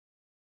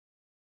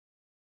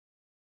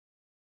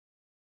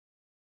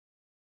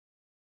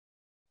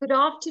Good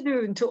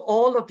afternoon to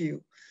all of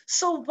you.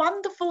 So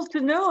wonderful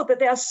to know that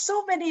there are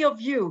so many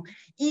of you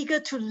eager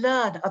to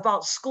learn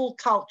about school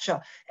culture,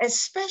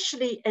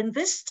 especially in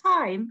this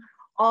time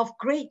of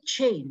great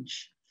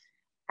change.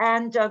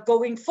 And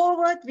going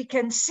forward, we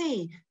can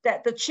see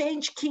that the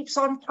change keeps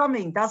on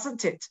coming,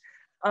 doesn't it?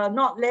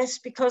 Not less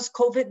because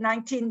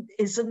COVID-19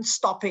 isn't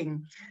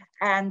stopping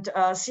and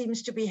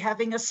seems to be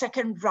having a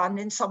second run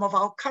in some of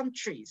our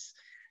countries.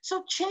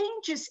 So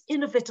change is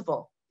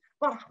inevitable.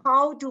 But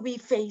how do we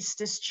face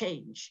this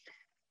change?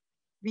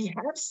 We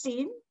have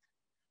seen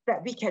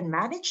that we can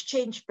manage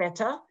change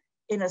better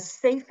in a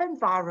safe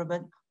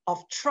environment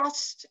of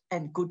trust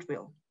and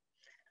goodwill.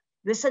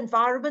 This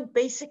environment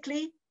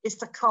basically is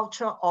the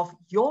culture of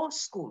your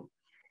school.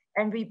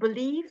 And we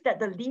believe that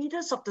the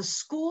leaders of the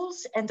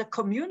schools and the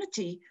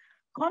community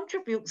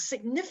contribute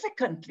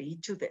significantly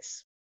to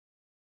this.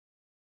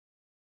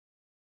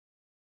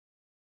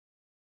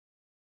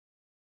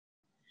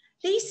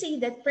 They say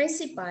that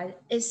principal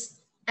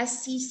is a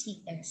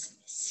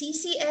CCS.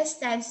 CCS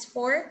stands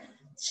for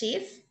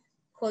Chief,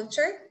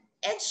 Culture,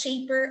 and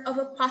Shaper of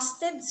a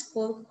Positive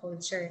School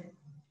Culture.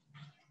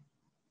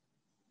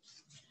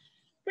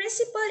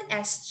 Principal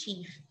as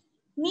Chief,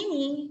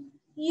 meaning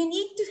you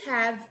need to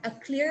have a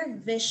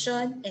clear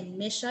vision and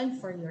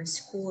mission for your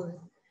school.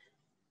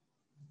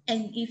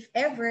 And if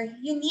ever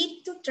you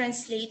need to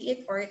translate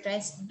it or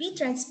be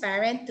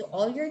transparent to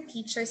all your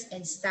teachers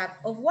and staff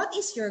of what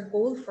is your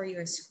goal for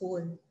your school.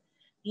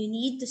 You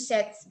need to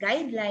set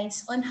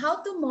guidelines on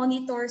how to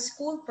monitor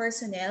school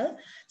personnel,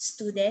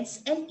 students,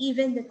 and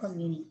even the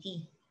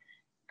community.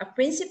 A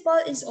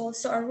principal is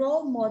also a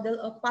role model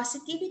of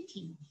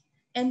positivity,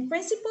 and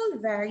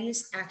principal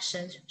various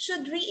actions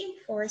should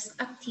reinforce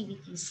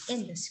activities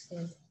in the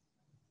school.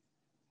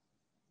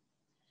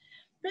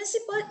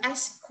 Principal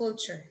as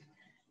culture.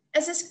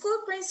 As a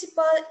school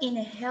principal in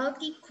a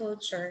healthy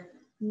culture,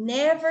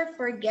 never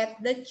forget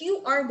that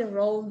you are the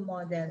role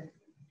model.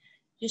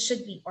 You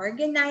should be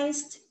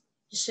organized.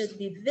 You should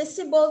be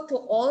visible to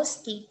all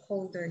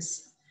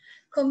stakeholders.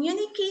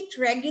 Communicate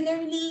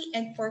regularly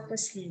and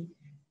purposely.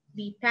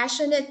 Be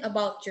passionate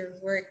about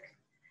your work.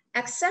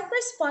 Accept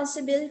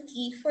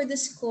responsibility for the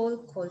school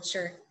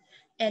culture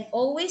and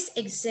always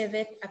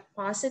exhibit a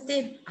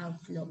positive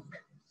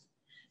outlook.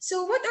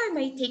 So what are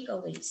my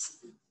takeaways?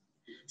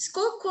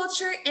 School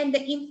culture and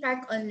the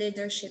impact on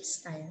leadership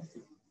style.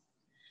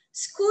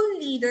 School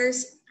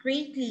leaders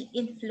greatly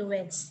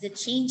influence the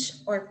change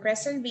or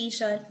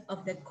preservation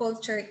of the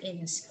culture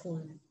in a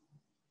school.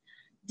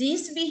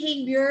 These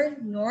behavior,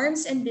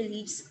 norms, and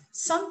beliefs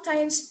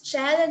sometimes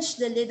challenge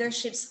the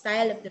leadership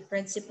style of the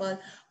principal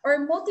or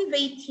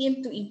motivate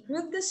him to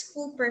improve the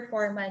school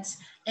performance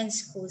and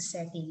school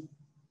setting.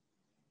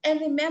 And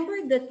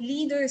remember that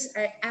leaders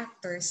are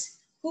actors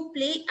who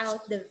play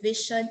out the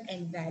vision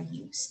and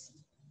values.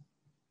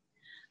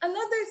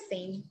 Another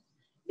thing,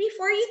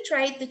 before you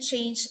try to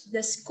change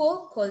the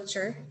school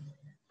culture,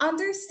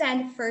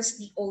 understand first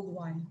the old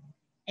one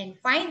and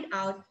find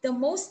out the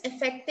most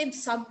effective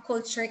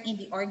subculture in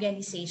the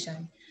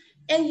organization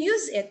and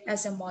use it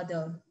as a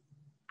model.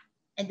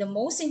 And the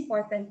most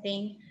important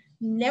thing,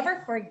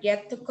 never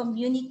forget to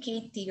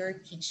communicate to your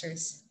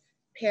teachers,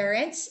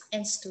 parents,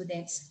 and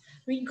students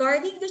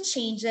regarding the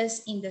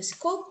changes in the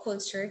school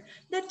culture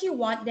that you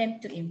want them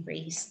to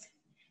embrace.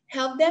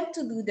 Help them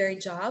to do their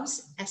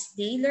jobs as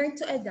they learn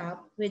to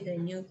adapt with the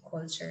new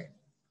culture.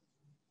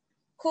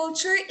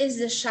 Culture is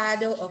the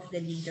shadow of the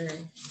leader.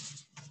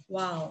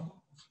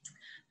 Wow.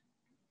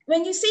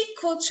 When you say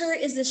culture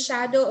is the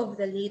shadow of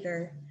the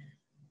leader,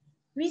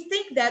 we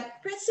think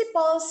that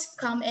principals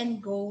come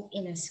and go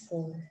in a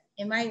school.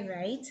 Am I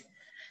right?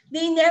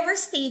 They never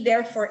stay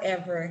there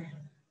forever.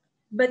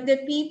 But the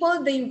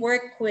people they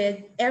work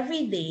with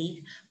every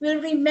day will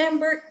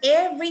remember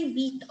every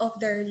bit of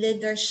their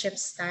leadership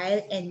style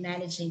and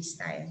managing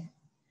style.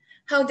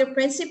 How the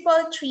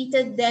principal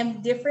treated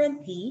them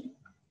differently,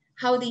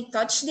 how they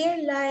touched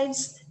their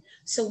lives.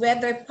 So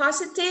whether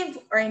positive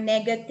or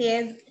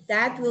negative,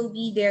 that will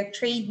be their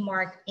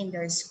trademark in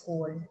their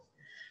school.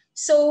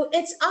 So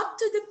it's up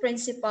to the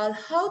principal,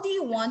 how do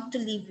you want to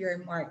leave your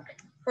mark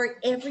for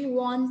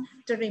everyone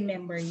to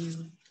remember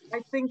you? I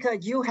think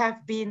you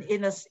have been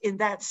in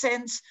that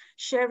sense,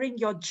 sharing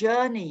your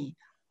journey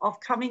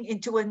of coming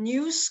into a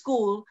new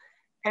school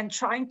and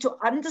trying to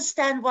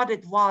understand what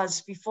it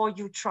was before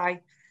you try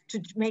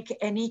to make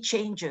any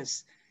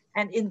changes.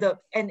 And in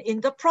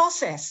the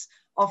process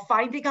of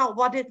finding out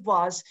what it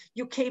was,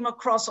 you came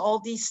across all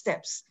these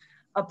steps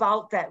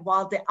about that.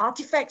 While the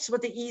artifacts were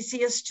the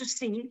easiest to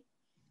see,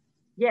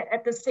 yet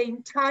at the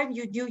same time,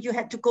 you knew you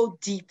had to go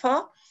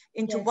deeper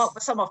into what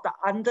were some of the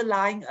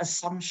underlying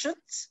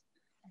assumptions.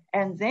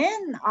 And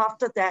then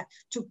after that,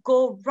 to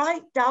go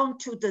right down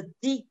to the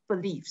deep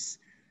beliefs.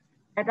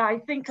 And I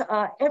think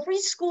every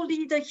school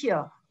leader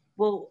here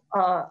will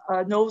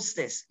knows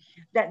this,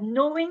 that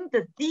knowing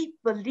the deep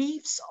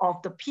beliefs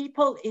of the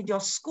people in your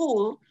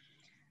school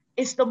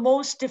is the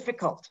most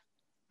difficult.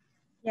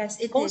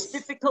 Yes, it most is.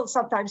 difficult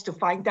sometimes to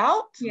find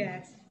out,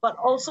 Yes. but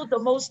also the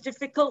most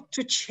difficult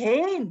to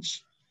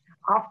change.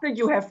 after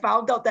you have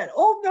found out that,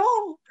 oh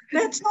no,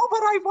 that's not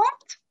what I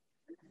want.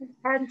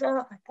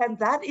 And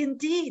that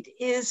indeed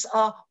is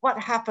what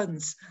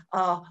happens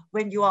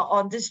when you are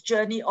on this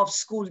journey of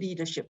school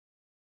leadership.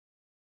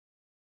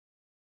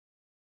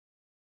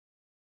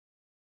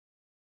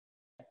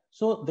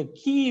 So the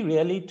key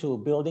really to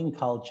building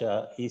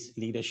culture is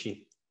leadership.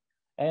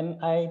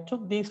 And I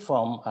took this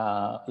from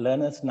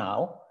Learners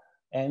Now,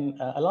 and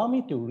allow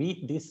me to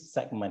read this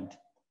segment.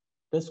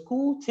 The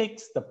school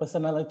takes the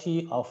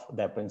personality of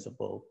their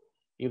principal.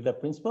 If the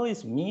principal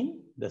is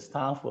mean, the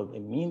staff will be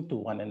mean to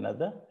one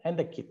another and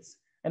the kids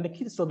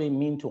will be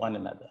mean to one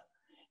another.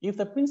 If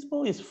the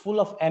principal is full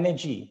of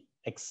energy,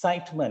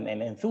 excitement,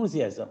 and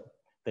enthusiasm,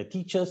 the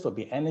teachers will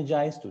be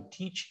energized to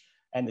teach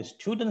and the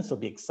students will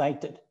be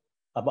excited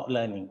about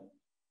learning.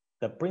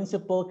 The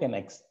principal can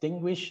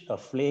extinguish a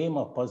flame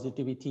of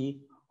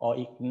positivity or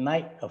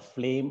ignite a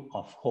flame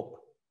of hope.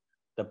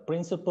 The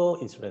principal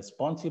is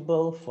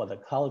responsible for the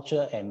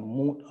culture and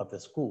mood of the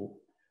school.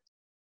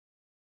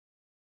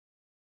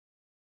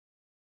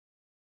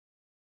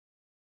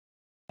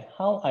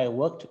 How I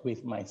worked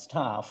with my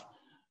staff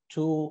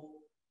to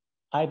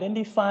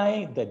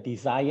identify the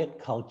desired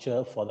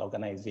culture for the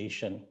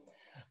organization.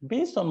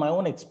 Based on my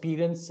own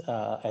experience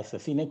as a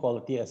senior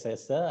quality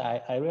assessor,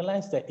 I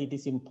realized that it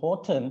is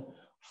important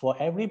for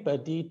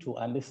everybody to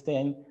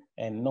understand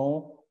and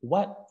know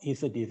what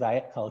is the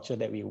desired culture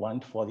that we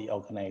want for the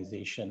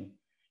organization.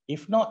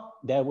 If not,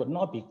 there would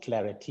not be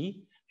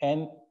clarity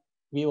and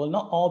we will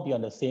not all be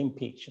on the same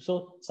page.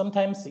 So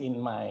sometimes in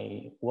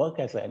my work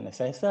as an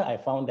assessor, I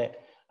found that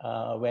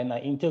when I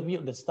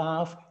interviewed the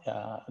staff,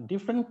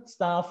 different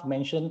staff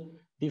mentioned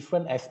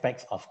different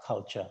aspects of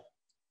culture.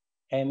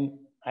 And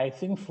I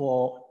think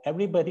for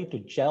everybody to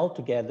gel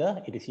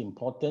together, it is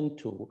important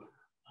to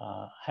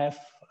have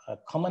a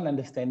common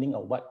understanding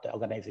of what the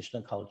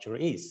organizational culture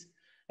is.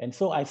 And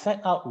so I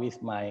set out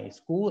with my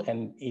school,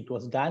 and it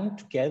was done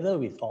together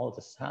with all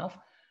the staff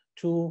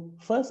to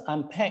first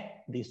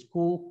unpack the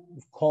school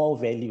core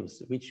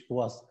values, which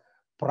was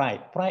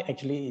PRIDE. PRIDE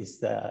actually is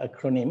the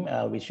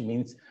acronym, which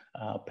means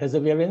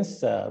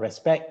perseverance,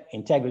 respect,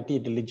 integrity,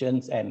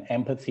 diligence, and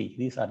empathy.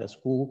 These are the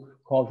school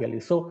core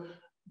values. So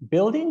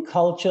building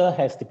culture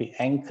has to be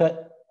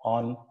anchored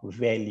on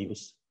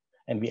values.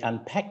 And we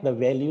unpacked the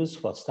values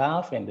for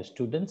staff and the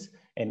students,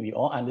 and we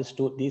all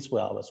understood these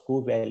were our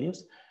school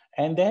values.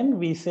 And then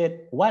we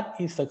said, what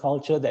is the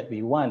culture that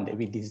we want, that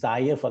we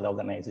desire for the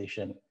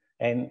organization?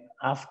 And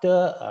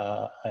after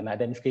an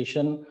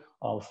identification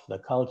of the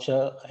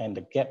culture and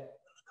the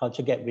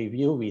culture gap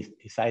review, we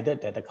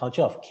decided that the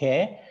culture of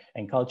care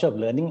and culture of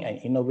learning and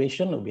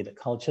innovation will be the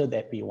culture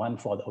that we want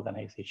for the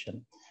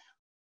organization.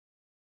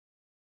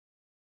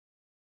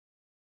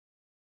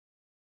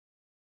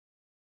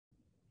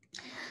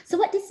 So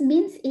what this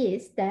means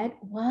is that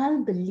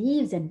while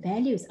beliefs and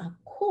values are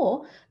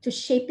core to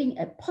shaping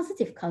a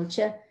positive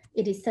culture,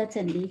 it is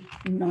certainly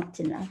not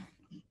enough.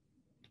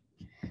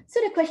 So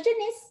the question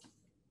is,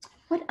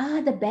 what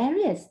are the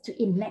barriers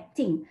to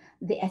enacting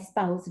the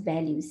espoused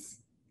values?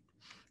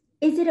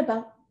 Is it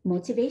about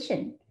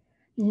motivation?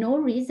 No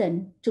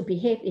reason to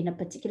behave in a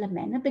particular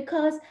manner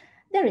because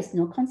there is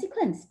no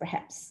consequence,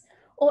 perhaps?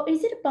 Or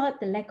is it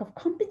about the lack of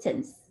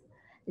competence,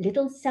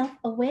 little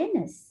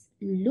self-awareness,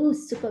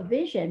 loose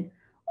supervision,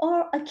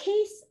 or a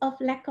case of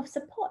lack of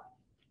support,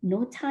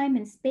 no time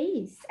and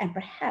space, and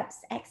perhaps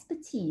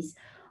expertise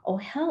or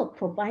help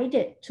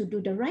provided to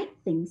do the right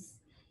things?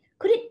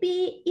 Could it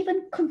be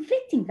even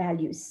conflicting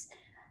values?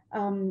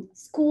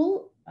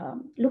 School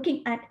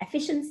looking at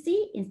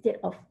efficiency instead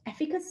of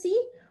efficacy?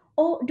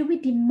 Or do we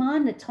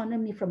demand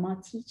autonomy from our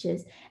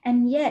teachers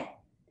and yet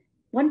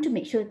want to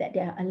make sure that they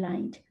are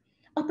aligned?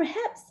 Or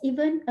perhaps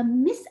even a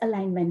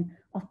misalignment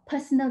of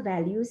personal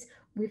values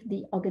with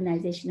the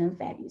organizational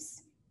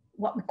values,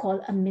 what we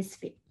call a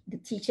misfit. The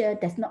teacher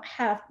does not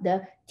have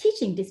the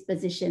teaching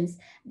dispositions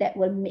that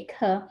will make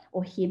her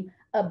or him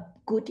a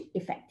good,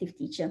 effective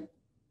teacher.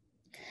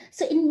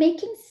 So in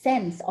making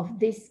sense of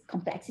this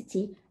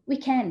complexity, we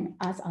can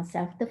ask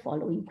ourselves the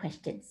following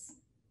questions.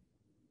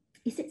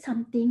 Is it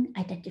something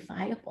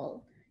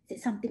identifiable? Is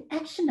it something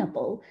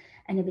actionable?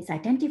 And if it's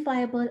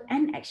identifiable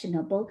and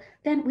actionable,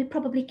 then we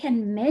probably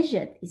can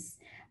measure this.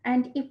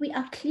 And if we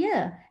are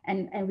clear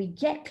and we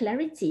get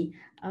clarity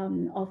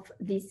of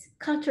these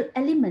cultural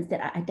elements that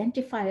are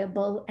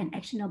identifiable and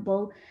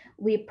actionable,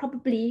 we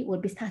probably will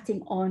be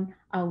starting on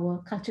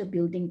our culture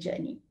building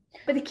journey.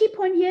 But the key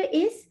point here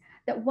is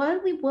that while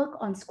we work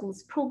on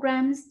schools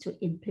programs to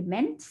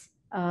implement,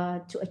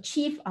 to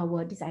achieve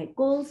our desired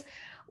goals,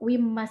 we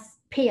must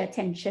pay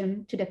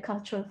attention to the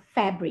cultural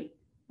fabric,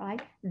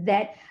 right,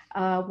 that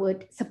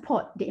would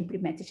support the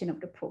implementation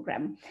of the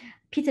program.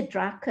 Peter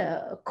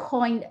Drucker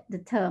coined the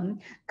term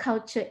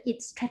culture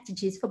eats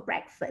strategies for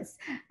breakfast,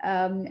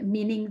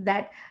 meaning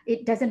that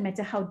it doesn't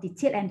matter how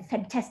detailed and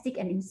fantastic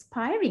and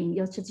inspiring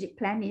your strategic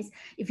plan is,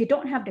 if you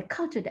don't have the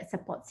culture that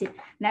supports it,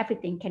 then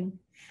everything can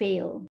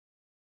fail.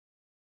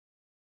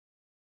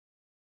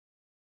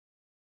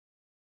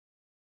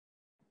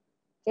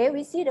 Okay,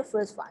 we see the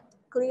first one,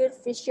 clear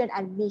vision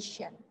and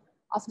mission.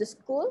 of the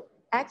school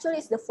actually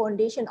is the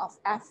foundation of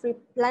every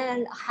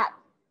plan ahead.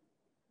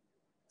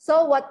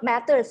 So what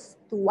matters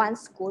to one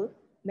school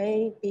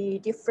may be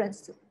different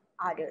to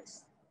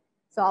others.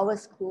 So our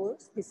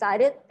schools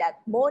decided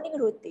that morning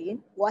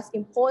routine was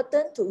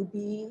important to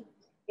be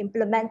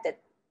implemented,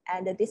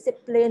 and the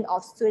discipline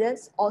of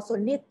students also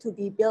need to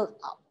be built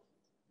up.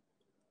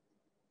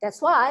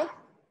 That's why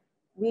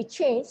we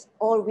change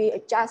or we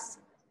adjust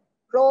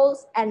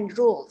roles and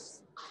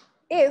rules.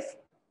 If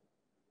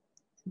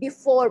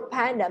before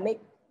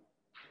pandemic,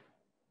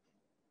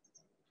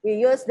 we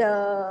use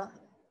the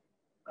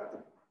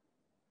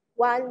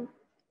one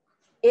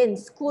in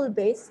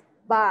school-based,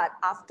 but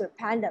after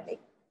pandemic,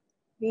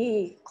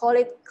 we call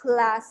it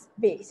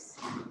class-based.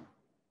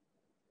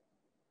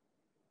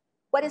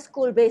 What is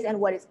school-based and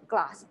what is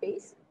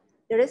class-based?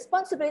 The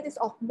responsibilities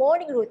of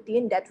morning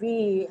routine that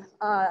we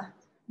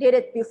did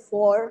it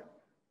before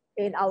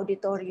in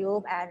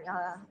auditorium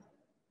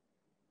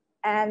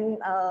and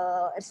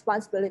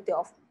responsibility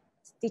of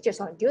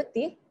teachers on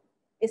duty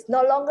is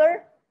no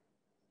longer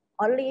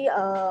only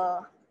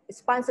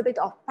responsibility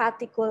of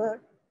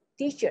particular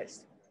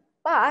teachers,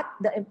 but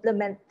the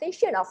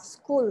implementation of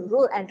school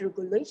rule and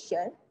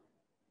regulation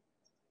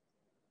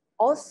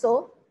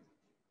also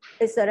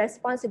is the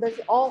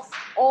responsibility of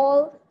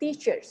all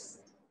teachers,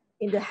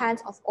 in the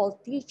hands of all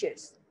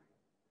teachers.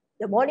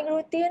 The morning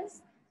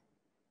routines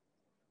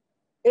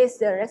is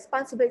the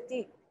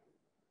responsibility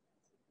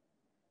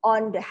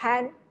on the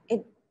hand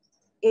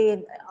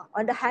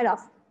on the hand of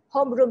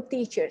homeroom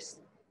teachers.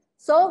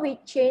 So we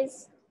change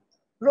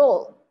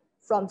role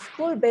from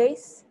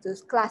school-based to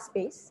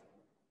class-based,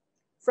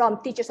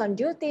 from teachers on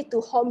duty to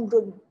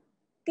homeroom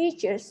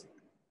teachers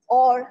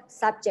or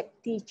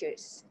subject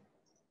teachers.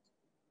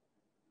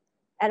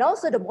 And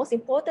also the most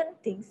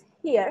important things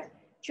here,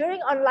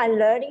 during online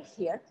learning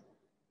here,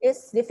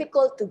 it's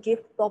difficult to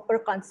give proper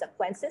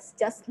consequences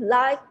just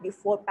like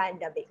before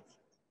pandemic.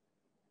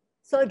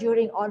 So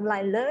during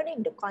online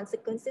learning, the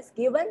consequences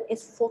given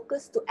is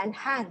focused to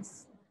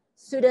enhance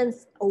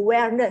students'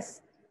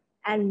 awareness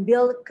and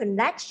build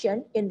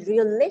connection in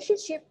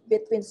relationship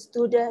between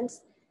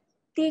students,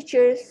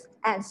 teachers,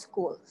 and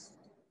schools.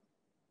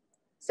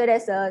 So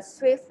there's a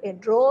shift in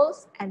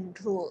roles and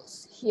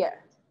rules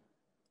here.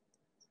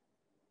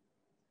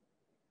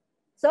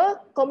 So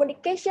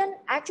communication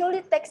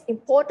actually takes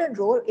important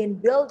role in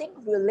building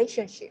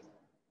relationship.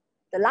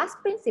 The last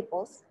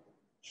principles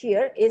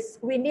here is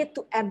we need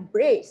to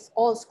embrace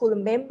all school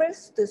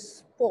members to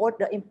support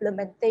the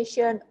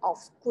implementation of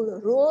school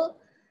rule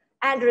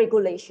and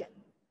regulation.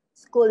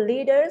 School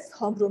leaders,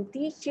 homeroom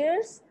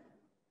teachers,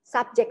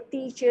 subject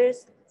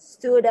teachers,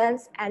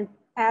 students, and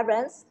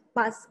parents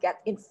must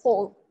get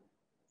involved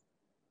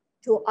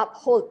to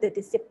uphold the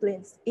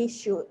disciplines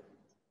issued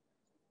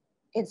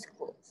in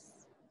schools.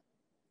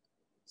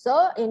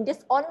 So in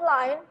this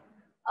online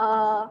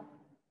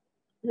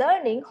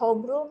learning,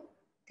 homeroom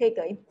take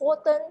an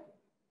important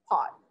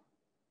part.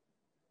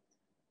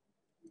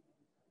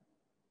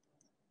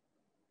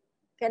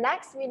 Okay,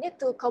 next we need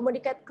to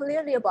communicate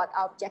clearly about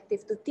our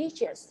objective to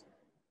teachers.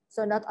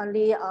 So not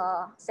only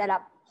set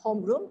up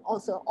homeroom,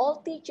 also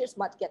all teachers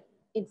must get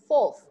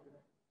involved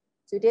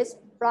to this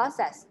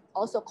process.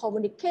 Also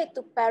communicate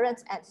to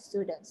parents and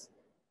students.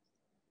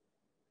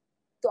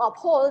 To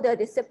uphold the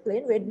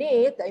discipline, we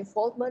need the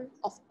involvement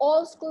of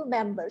all school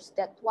members.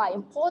 That's why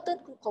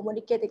important to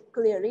communicate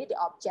clearly the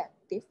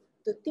objective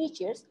to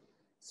teachers,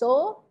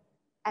 so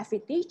every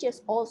teacher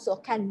also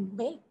can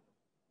make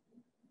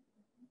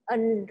a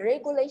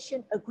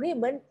regulation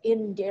agreement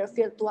in their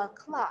virtual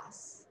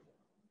class.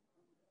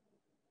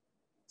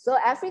 So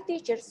every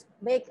teacher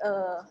make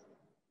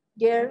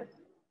their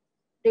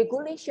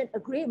regulation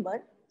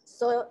agreement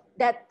so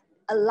that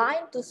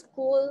align to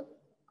school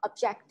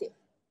objective.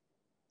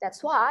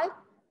 That's why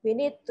we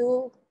need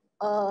to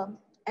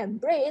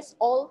embrace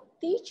all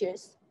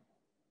teachers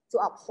to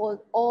uphold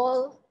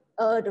all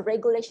the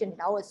regulation in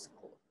our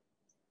school.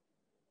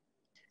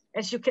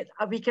 As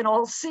we can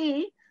all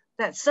see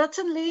that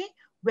certainly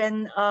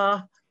when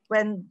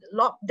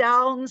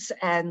lockdowns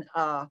and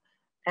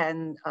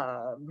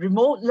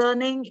remote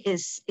learning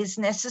is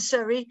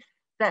necessary,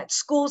 that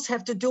schools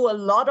have to do a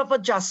lot of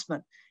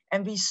adjustment.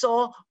 And we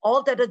saw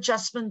all that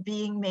adjustment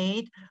being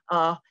made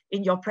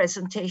in your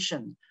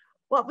presentation.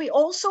 What we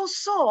also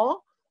saw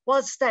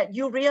was that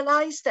you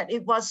realized that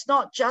it was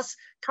not just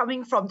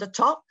coming from the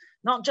top,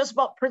 not just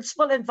about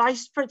principal and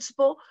vice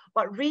principal,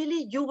 but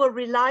really you were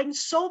relying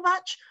so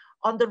much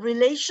on the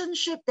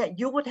relationship that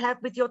you would have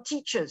with your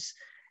teachers.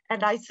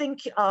 And I think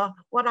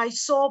what I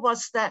saw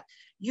was that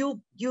you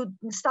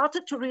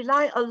started to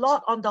rely a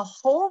lot on the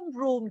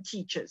homeroom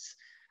teachers,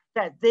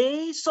 that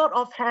they sort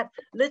of had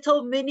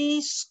little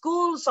mini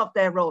schools of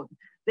their own.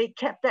 They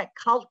kept that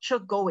culture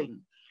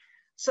going.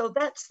 So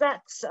that's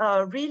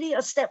really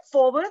a step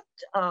forward.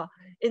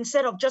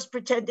 Instead of just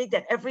pretending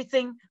that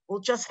everything will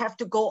just have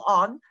to go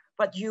on,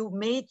 but you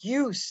made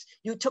use,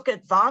 you took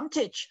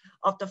advantage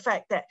of the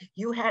fact that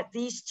you had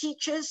these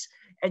teachers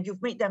and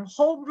you've made them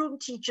homeroom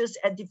teachers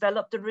and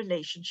developed a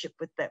relationship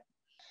with them.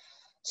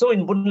 So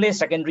in Boon Lay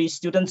Secondary,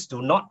 students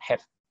do not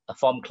have a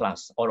form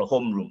class or a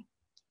homeroom.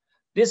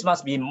 This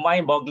must be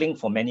mind-boggling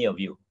for many of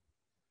you.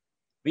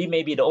 We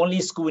may be the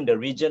only school in the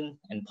region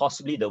and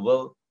possibly the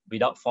world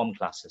without form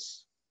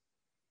classes.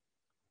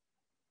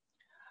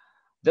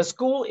 The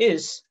school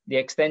is the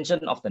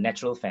extension of the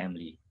natural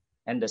family,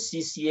 and the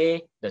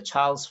CCA, the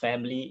child's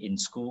family in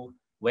school,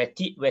 where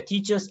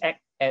teachers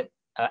act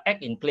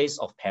in place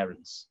of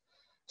parents.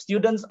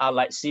 Students are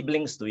like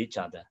siblings to each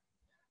other.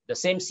 The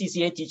same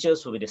CCA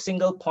teachers will be the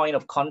single point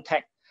of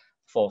contact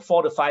for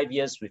 4 to 5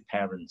 years with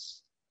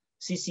parents.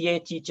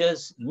 CCA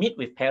teachers meet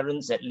with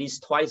parents at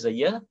least twice a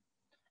year,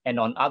 and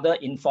on other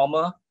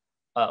informal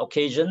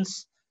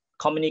occasions,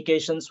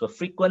 communications were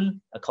frequent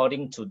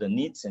according to the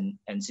needs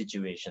and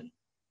situation.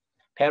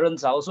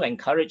 Parents are also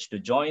encouraged to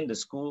join the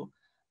school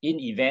in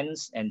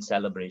events and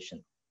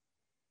celebration.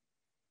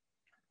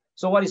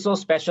 So what is so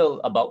special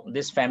about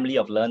this family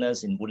of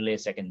learners in Boon Lay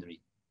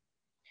Secondary?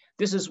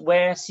 This is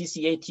where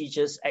CCA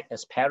teachers act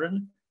as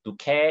parents to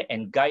care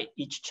and guide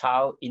each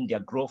child in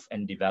their growth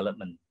and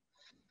development.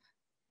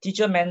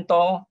 Teacher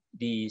mentor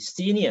the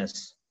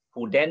seniors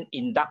who then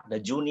induct the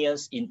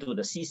juniors into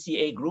the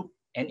CCA group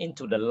and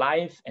into the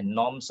life and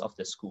norms of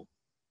the school.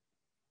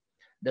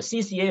 The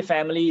CCA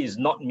family is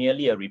not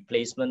merely a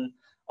replacement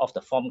of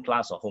the form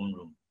class or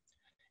homeroom.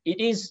 It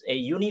is a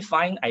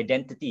unifying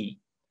identity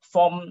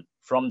formed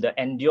from the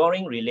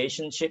enduring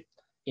relationship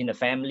in a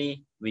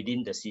family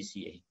within the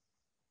CCA.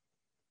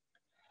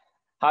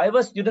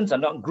 However, students are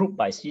not grouped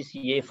by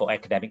CCA for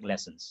academic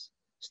lessons.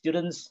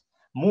 Students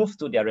move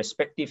to their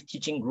respective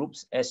teaching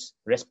groups as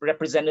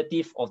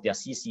representative of their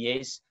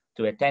CCAs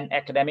to attend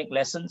academic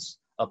lessons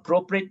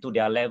appropriate to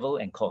their level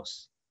and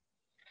course.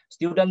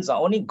 Students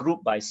are only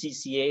grouped by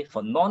CCA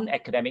for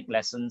non-academic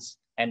lessons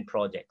and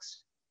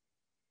projects.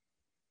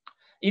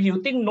 If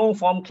you think no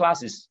form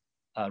class is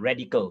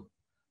radical,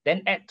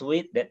 then add to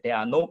it that there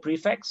are no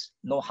prefects,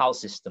 no house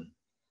system.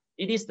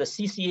 It is the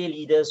CCA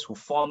leaders who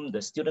form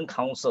the student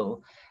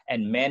council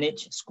and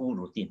manage school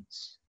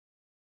routines.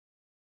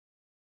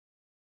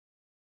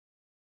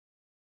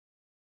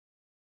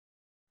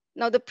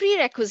 Now, the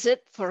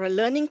prerequisite for a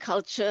learning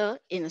culture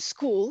in a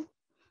school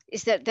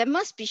is that there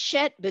must be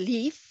shared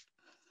belief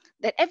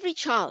that every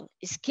child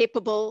is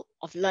capable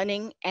of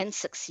learning and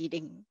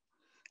succeeding.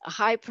 A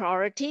high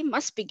priority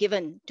must be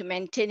given to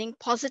maintaining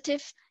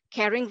positive,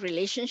 caring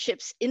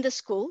relationships in the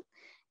school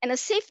and a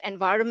safe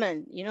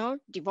environment,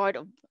 devoid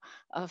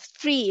of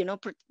free,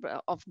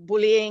 of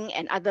bullying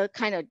and other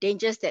kind of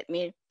dangers that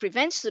may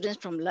prevent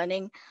students from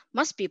learning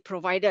must be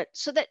provided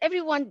so that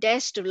everyone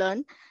dares to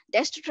learn,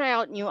 dares to try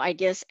out new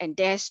ideas and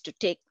dares to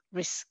take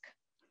risk.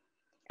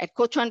 At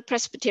Kuo Chuan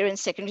Presbyterian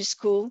Secondary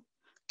School,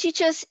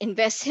 teachers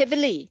invest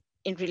heavily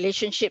in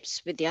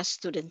relationships with their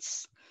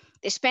students.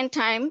 They spend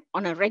time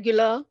on a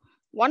regular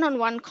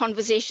one-on-one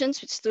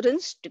conversations with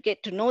students to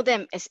get to know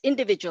them as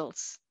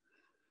individuals.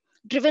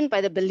 Driven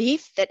by the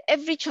belief that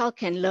every child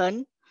can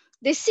learn,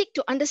 they seek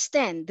to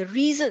understand the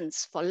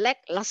reasons for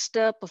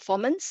lackluster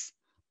performance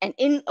and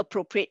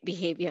inappropriate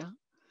behavior.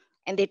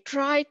 And they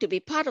try to be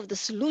part of the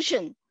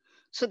solution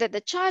so that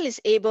the child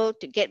is able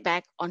to get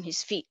back on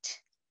his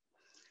feet.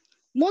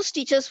 Most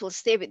teachers will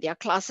stay with their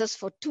classes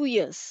for 2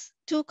 years,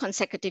 2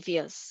 consecutive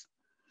years.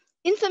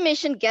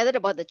 Information gathered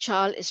about the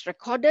child is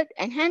recorded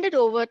and handed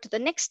over to the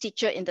next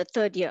teacher in the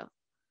 3rd year.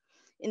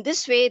 In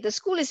this way, the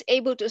school is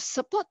able to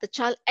support the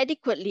child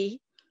adequately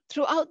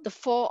throughout the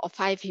 4 or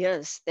 5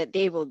 years that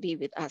they will be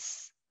with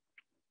us.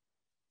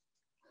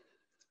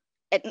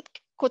 At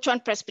Kuo Chuan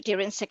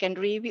Presbyterian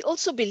Secondary, we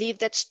also believe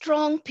that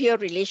strong peer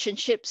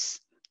relationships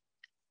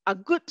are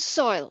good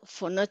soil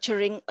for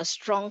nurturing a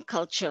strong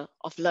culture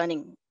of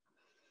learning.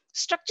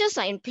 Structures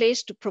are in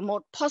place to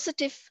promote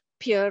positive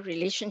peer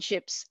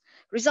relationships,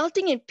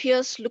 resulting in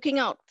peers looking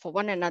out for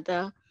one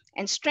another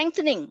and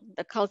strengthening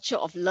the culture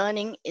of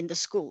learning in the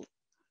school.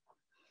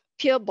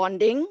 Peer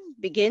bonding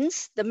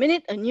begins the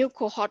minute a new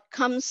cohort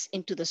comes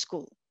into the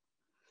school.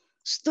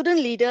 Student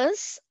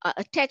leaders are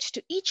attached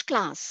to each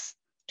class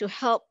to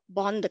help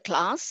bond the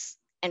class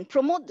and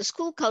promote the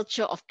school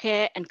culture of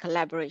care and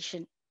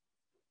collaboration.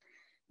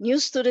 New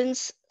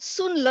students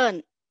soon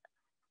learn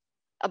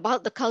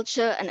about the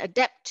culture and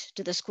adapt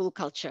to the school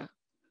culture.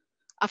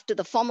 After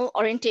the formal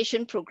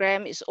orientation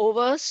program is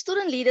over,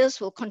 student leaders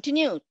will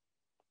continue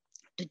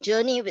to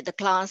journey with the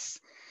class,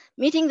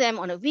 meeting them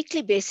on a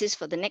weekly basis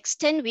for the next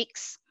 10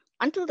 weeks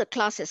until the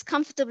class has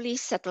comfortably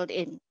settled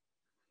in.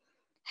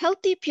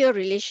 Healthy peer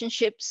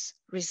relationships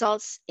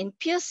results in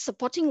peers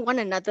supporting one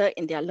another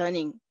in their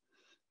learning,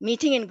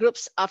 meeting in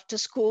groups after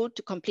school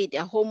to complete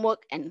their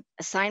homework and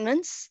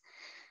assignments,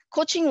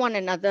 coaching one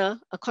another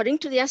according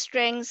to their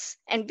strengths,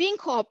 and being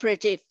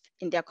cooperative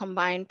in their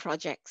combined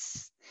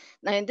projects.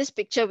 Now in this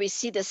picture, we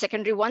see the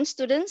secondary 1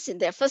 students in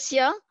their 1st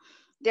year.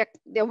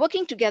 They're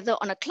working together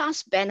on a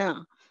class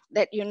banner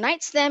that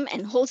unites them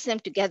and holds them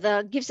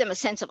together, gives them a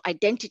sense of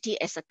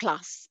identity as a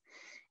class.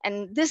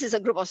 And this is a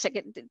group of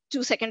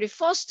 2 secondary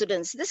 4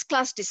 students. This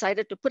class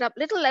decided to put up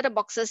little letter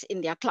boxes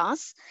in their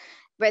class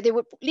where they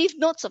would leave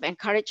notes of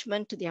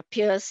encouragement to their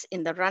peers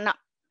in the run-up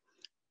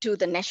to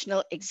the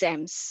national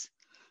exams.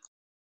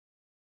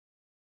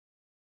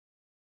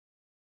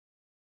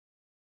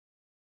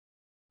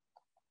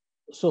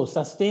 So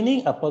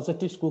sustaining a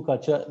positive school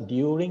culture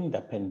during the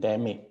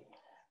pandemic,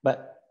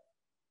 but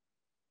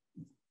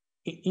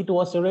it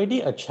was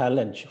already a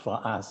challenge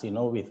for us,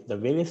 with the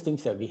various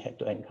things that we had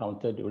to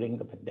encounter during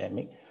the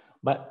pandemic.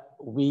 But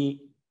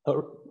we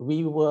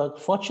were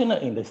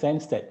fortunate in the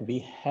sense that we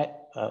had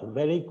a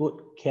very good,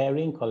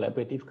 caring,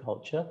 collaborative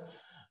culture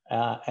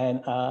and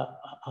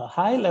a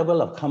high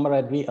level of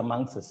camaraderie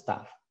amongst the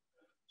staff.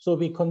 So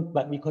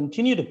but we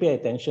continue to pay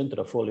attention to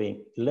the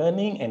following: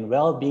 learning and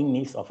well-being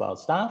needs of our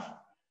staff,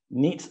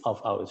 needs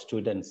of our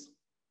students.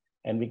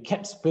 And we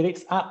kept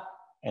spirits up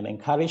and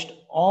encouraged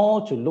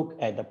all to look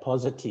at the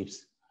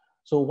positives.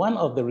 So one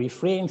of the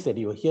refrains that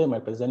you will hear in my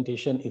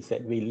presentation is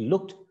that we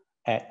looked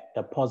at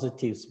the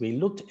positives. We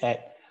looked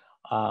at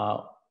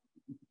the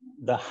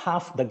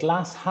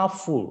glass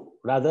half full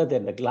rather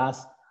than the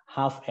glass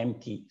half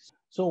empty.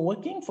 So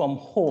working from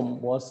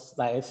home was,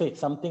 like I said,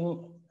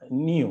 something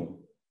new,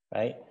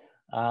 right?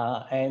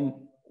 And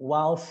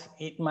whilst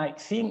it might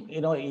seem,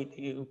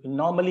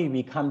 normally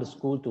we come to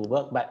school to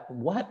work, but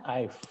what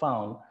I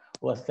found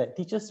was that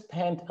teachers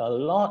spent a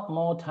lot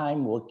more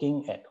time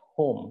working at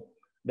home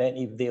than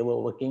if they were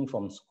working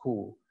from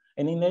school.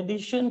 And in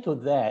addition to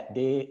that,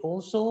 they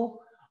also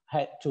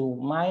had to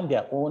mind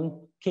their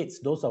own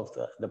kids, those of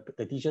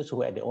the teachers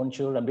who had their own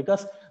children,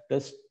 because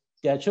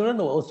their children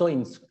were also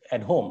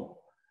at home.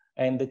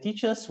 And the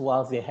teachers,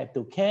 whilst they had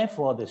to care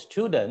for the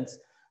students,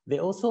 they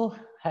also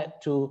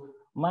had to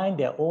mind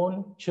their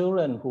own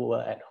children who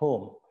were at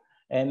home.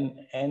 And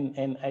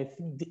I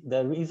think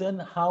the reason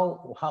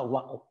how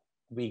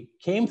we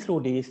came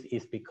through this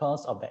is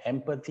because of the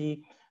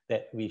empathy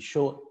that we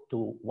showed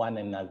to one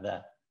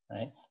another,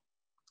 right?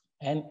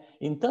 And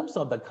in terms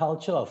of the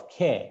culture of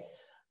care,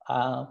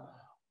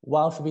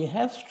 whilst we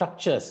have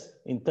structures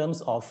in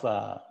terms of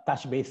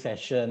touch-based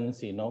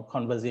sessions,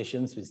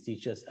 conversations with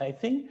teachers, I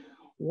think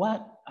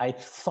what I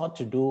thought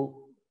to do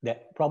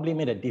that probably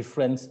made a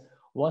difference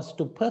was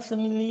to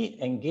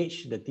personally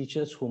engage the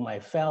teachers whom I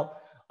felt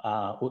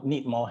would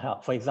need more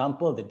help. For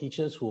example, the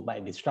teachers who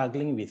might be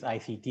struggling with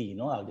ICT,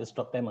 I'll just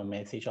drop them a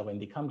message, or when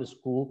they come to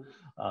school,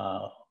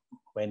 on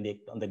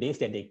the days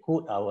that they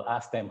could, I will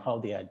ask them how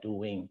they are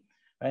doing,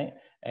 right?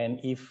 And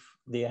if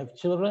they have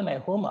children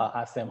at home, I'll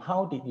ask them,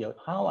 how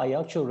are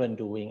your children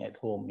doing at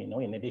home,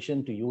 in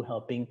addition to you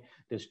helping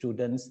the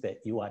students that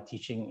you are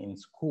teaching in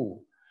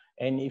school.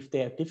 And if they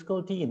have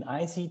difficulty in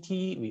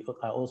ICT,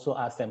 I also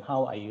ask them,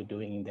 how are you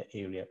doing in that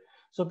area?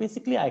 So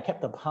basically, I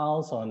kept a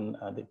pulse on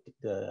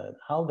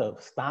how the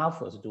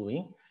staff was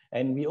doing.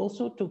 And we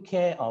also took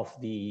care of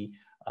the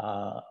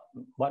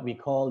what we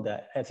call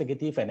the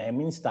executive and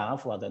admin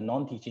staff, or the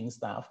non-teaching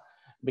staff,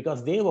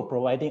 because they were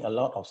providing a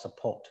lot of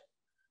support.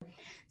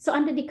 So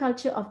under the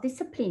culture of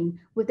discipline,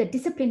 with the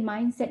discipline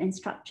mindset and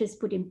structures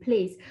put in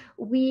place,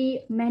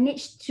 we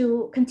managed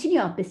to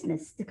continue our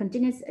business.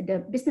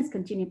 The business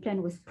continuity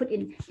plan was put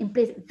in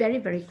place very,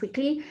 very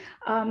quickly.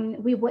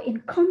 We were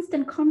in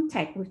constant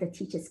contact with the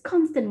teachers,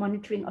 constant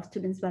monitoring of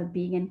students'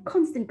 well-being, and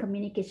constant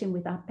communication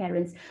with our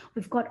parents.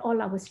 We've got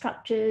all our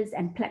structures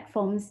and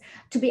platforms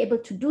to be able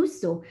to do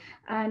so.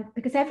 And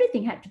because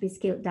everything had to be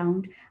scaled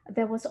down,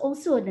 there was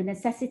also the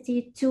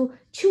necessity to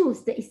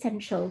choose the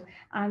essential.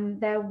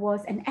 And there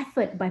was an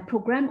effort by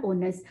program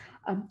owners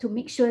to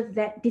make sure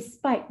that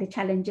despite the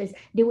challenges,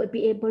 they would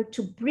be able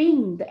to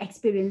bring the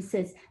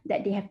experiences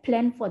that they have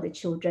planned for the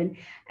children.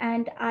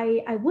 And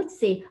I would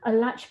say a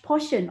large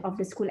portion of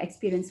the school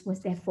experience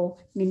was therefore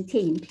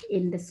maintained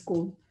in the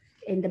school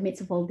in the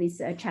midst of all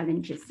these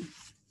challenges.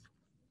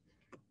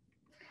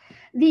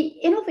 The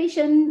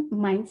innovation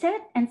mindset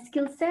and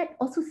skill set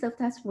also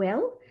served us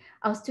well.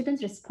 Our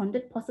students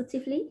responded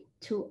positively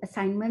to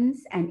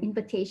assignments and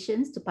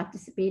invitations to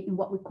participate in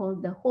what we call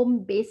the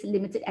home-based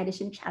limited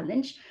edition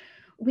challenge.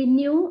 We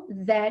knew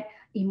that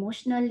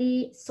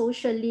emotionally,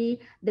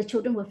 socially, the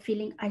children were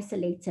feeling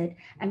isolated,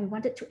 and we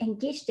wanted to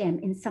engage them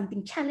in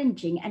something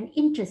challenging and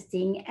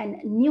interesting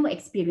and new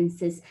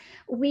experiences.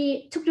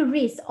 We took the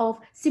risk of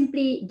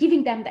simply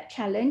giving them that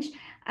challenge,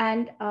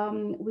 and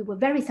we were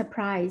very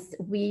surprised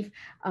with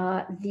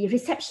the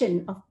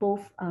reception of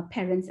both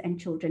parents and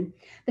children.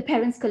 The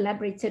parents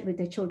collaborated with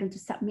the children to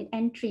submit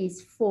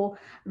entries for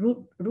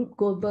Ruth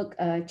Goldberg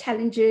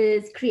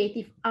challenges,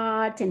 creative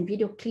art, and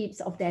video clips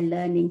of their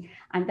learning.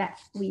 And that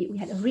we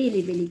had a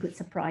really, really good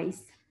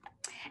surprise.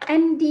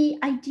 And the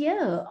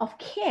idea of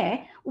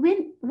care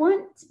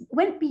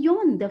went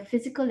beyond the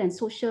physical and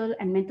social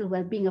and mental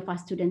well-being of our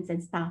students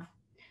and staff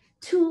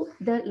to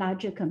the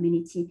larger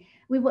community.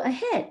 we were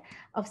ahead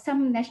of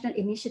some national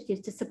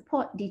initiatives to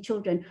support the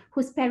children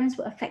whose parents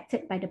were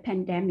affected by the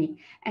pandemic.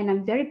 And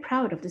I'm very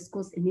proud of the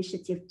school's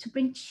initiative to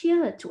bring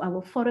cheer to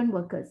our foreign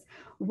workers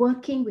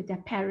working with their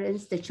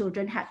parents. The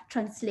children had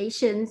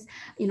translations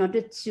in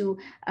order to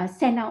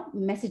send out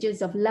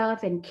messages of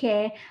love and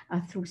care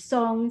through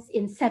songs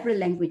in several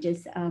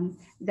languages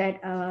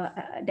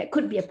that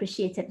could be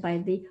appreciated by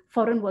the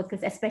foreign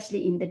workers,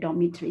 especially in the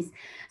dormitories.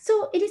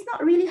 So it is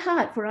not really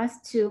hard for us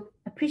to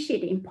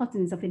appreciate the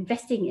importance of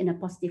investing in a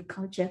positive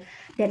culture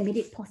that made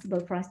it possible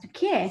for us to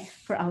care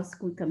for our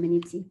school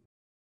community.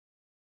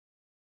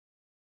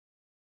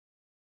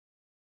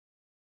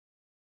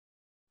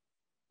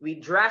 We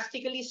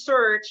drastically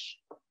search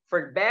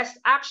for best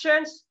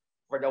actions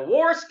for the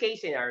worst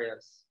case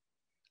scenarios.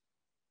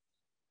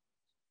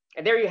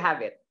 And there you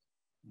have it.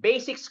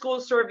 Basic school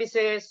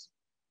services,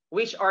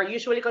 which are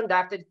usually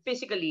conducted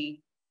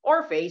physically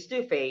or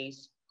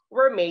face-to-face,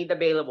 were made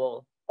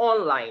available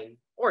online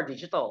or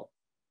digital.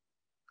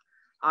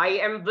 I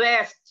am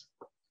blessed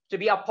to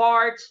be a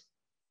part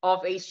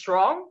of a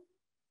strong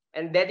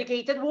and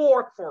dedicated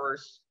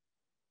workforce,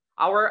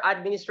 our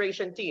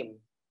administration team,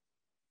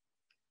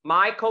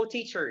 my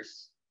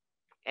co-teachers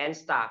and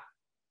staff.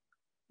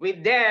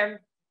 With them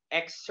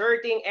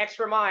exerting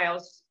extra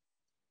miles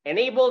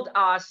enabled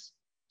us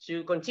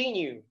to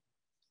continue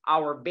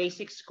our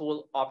basic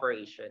school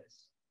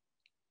operations.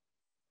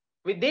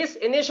 With these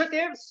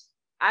initiatives,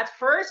 at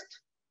first,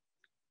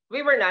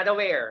 we were not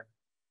aware.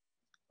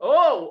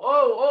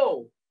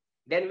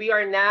 Then we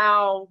are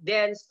now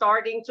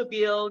starting to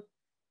build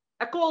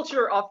a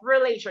culture of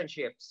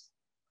relationships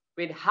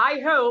with high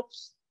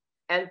hopes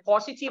and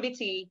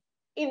positivity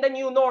in the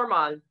new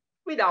normal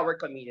with our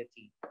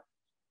community.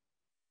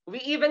 We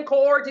even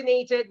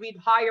coordinated with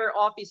higher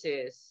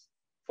offices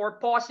for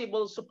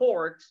possible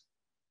support,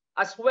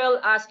 as well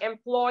as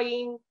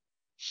employing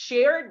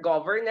shared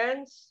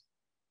governance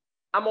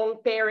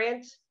among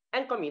parents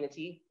and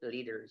community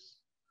leaders.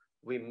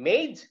 We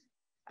made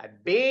a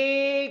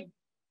big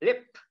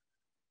leap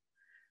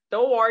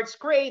towards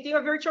creating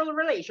a virtual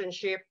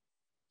relationship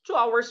to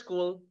our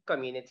school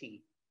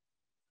community.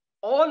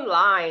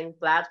 Online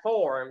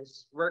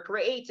platforms were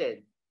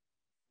created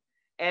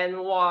and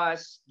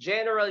was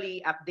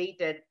generally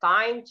updated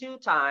time to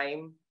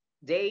time,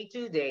 day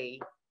to day,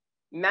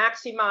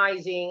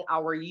 maximizing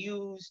our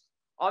use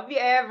of the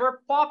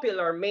ever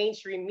popular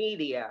mainstream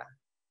media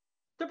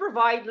to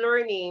provide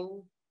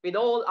learning with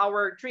all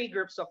our three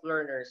groups of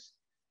learners,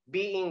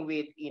 being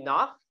with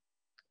enough,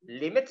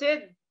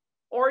 limited,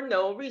 or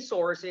no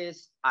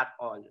resources at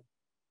all.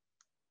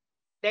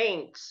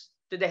 Thanks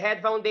to the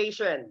HEAD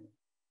Foundation,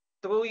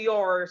 through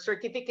your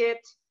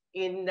certificate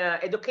in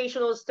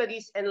Educational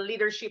Studies and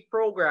Leadership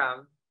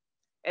Program,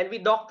 and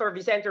with Dr.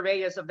 Vicente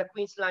Reyes of the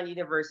Queensland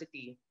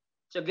University,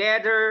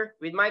 together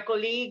with my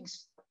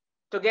colleagues,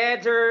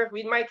 together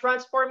with my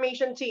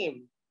transformation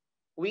team,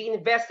 we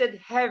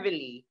invested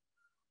heavily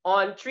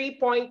on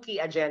 3-point key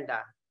agenda.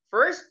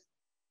 First,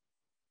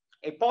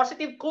 a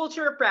positive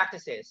culture of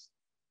practices.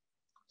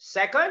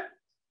 Second,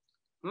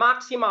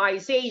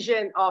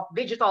 maximization of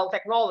digital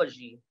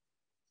technology.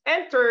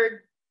 And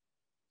third,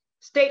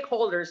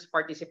 stakeholders'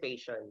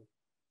 participation.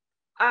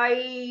 I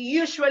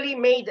usually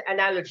made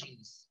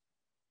analogies,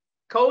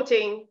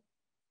 quoting,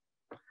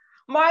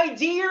 "My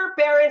dear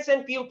parents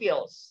and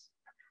pupils,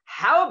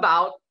 how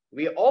about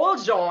we all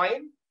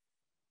join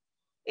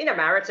in a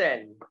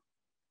marathon?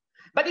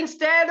 But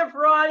instead of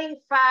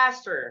running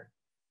faster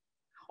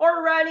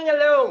or running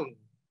alone,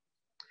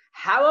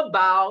 how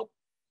about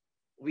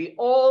we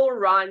all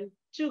run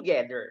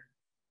together,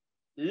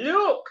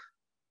 look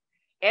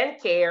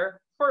and care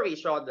for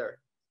each other.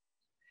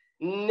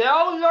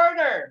 No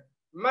learner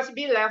must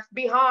be left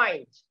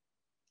behind,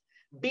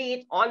 be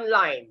it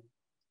online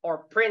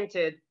or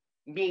printed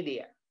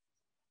media."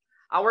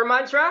 Our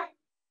mantra: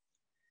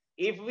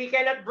 if we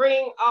cannot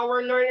bring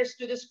our learners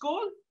to the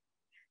school,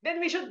 then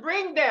we should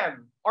bring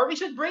them, or we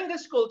should bring the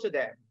school to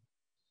them.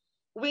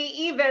 We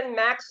even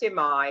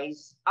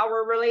maximize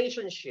our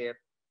relationship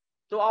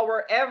to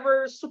our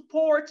ever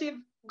supportive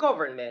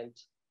government,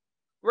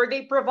 where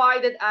they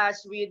provided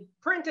us with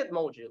printed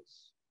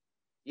modules.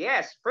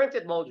 Yes,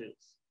 printed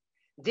modules.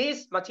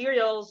 These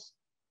materials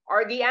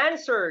are the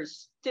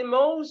answers to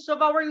most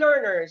of our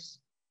learners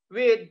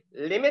with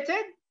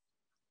limited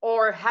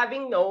or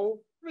having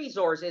no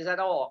resources at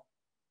all.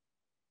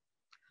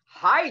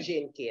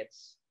 Hygiene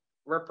kits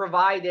were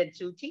provided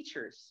to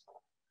teachers.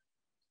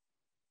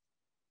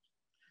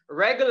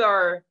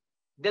 Regular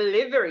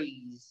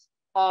deliveries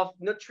of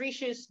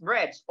nutritious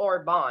breads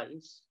or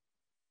buns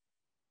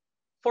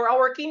for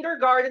our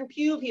kindergarten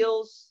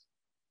pupils,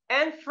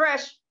 and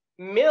fresh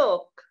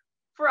milk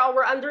for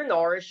our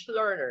undernourished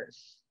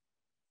learners.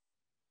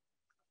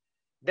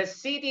 The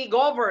city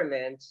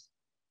government,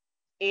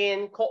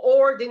 in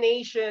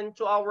coordination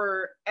to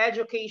our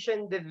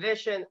education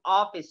division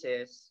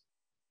offices,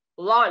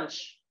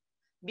 launched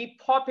the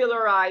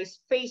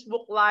popularized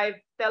Facebook Live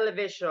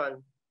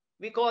television.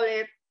 We call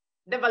it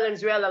the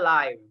Valenzuela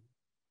Live,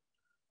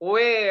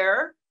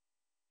 where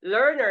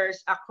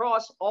learners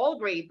across all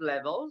grade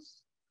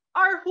levels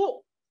are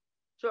hooked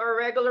to a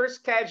regular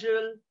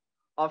schedule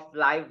of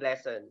live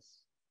lessons.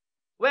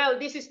 Well,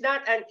 this is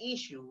not an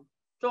issue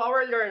to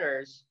our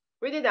learners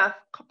with enough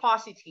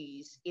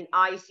capacities in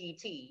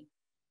ICT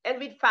and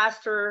with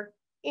faster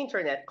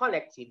internet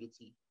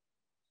connectivity.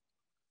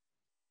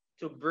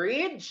 To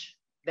bridge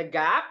the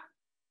gap,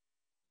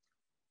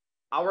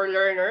 our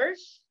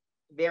learners,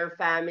 their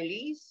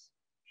families,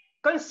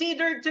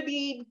 considered to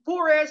be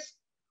poorest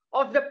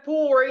of the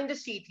poor in the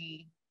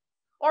city,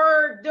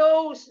 or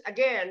those,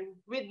 again,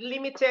 with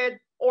limited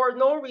or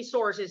no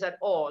resources at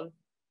all,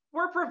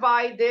 were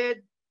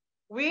provided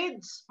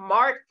with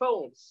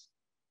smartphones.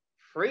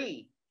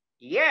 Free.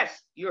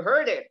 Yes, you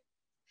heard it.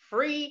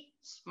 Free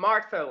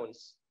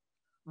smartphones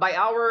by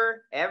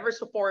our ever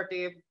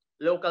supportive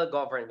local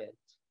government.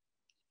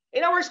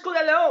 In our school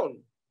alone,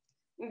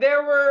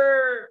 there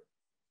were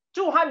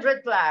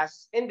 200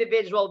 plus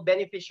individual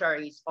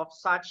beneficiaries of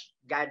such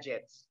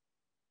gadgets.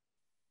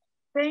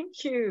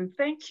 Thank you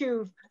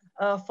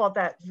for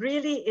that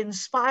really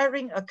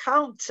inspiring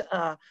account,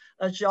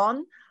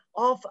 John,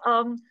 of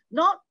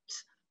not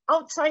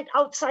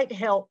outside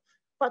help,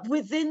 but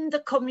within the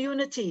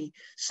community,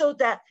 so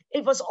that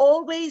it was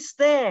always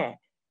there.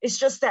 It's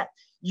just that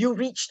you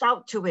reached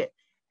out to it.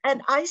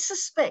 And I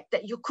suspect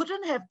that you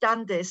couldn't have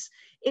done this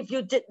if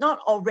you did not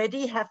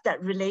already have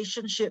that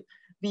relationship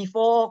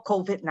before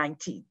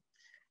COVID-19.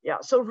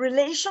 Yeah, so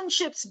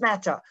relationships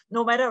matter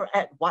no matter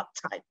at what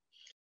time.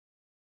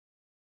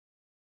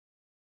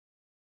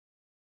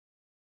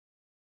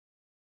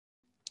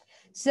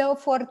 So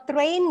for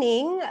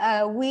training,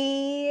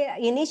 we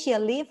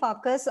initially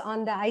focus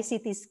on the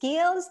ICT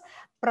skills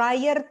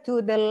prior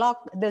to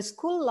the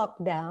school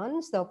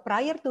lockdown. So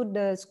prior to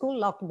the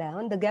school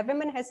lockdown, the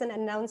government hasn't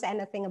announced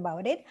anything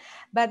about it.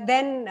 But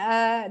then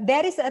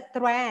there is a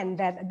trend,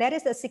 that there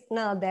is a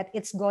signal that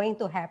it's going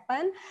to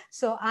happen.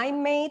 So I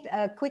made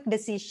a quick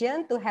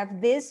decision to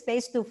have this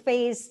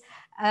face-to-face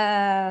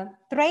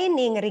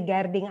training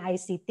regarding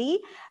ICT,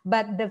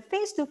 but the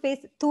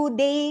face-to-face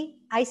 2-day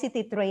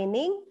ICT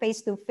training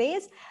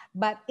face-to-face,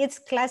 but it's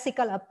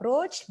classical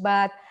approach.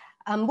 But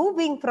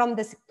moving from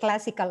the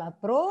classical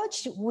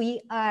approach,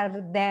 we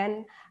are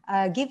then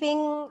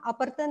giving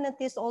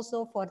opportunities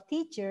also for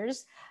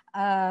teachers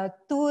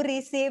to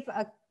receive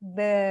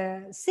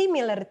the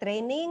similar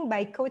training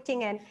by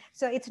coaching. And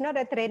so it's not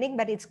a training,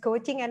 but it's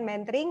coaching and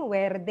mentoring,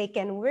 where they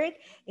can work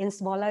in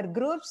smaller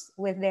groups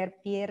with their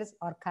peers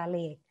or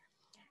colleagues.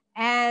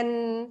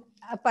 And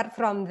apart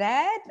from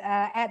that,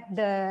 at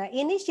the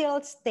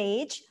initial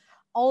stage,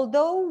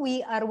 although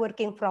we are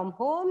working from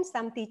home,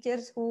 some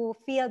teachers who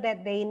feel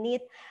that they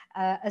need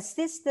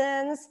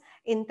assistance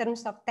in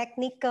terms of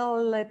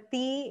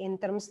technicality, in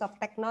terms of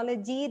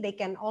technology, they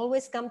can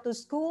always come to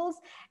schools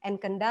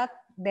and conduct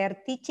their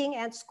teaching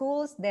at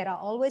schools. There are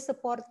always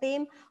support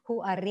team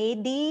who are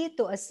ready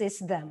to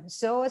assist them.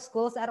 So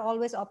schools are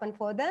always open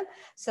for them,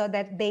 so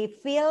that they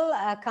feel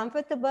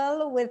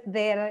comfortable with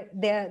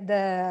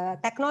the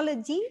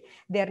technology.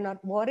 They're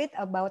not worried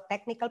about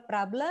technical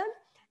problem.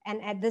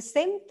 And at the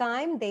same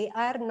time, they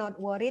are not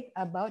worried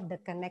about the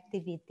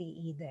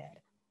connectivity either.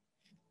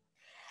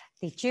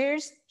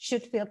 Teachers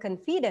should feel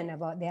confident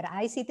about their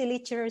ICT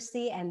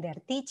literacy and their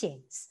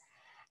teachings.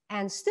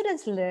 And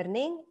students'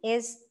 learning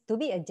is to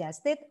be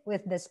adjusted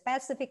with the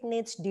specific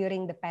needs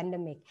during the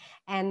pandemic.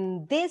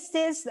 And this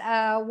is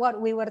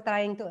what we were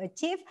trying to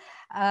achieve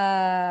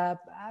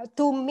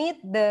to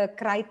meet the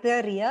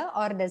criteria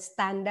or the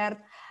standard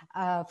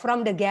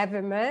from the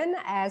government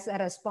as a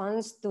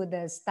response to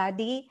the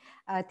study,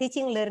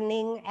 teaching,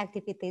 learning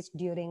activities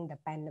during the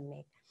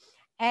pandemic.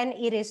 And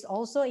it is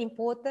also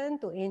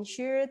important to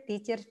ensure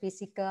teachers'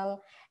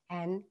 physical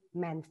and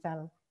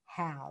mental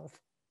health.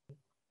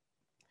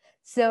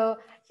 So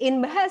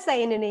in Bahasa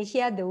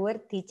Indonesia, the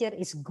word teacher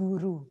is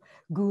guru.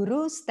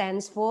 Guru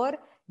stands for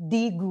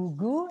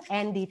digugu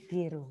and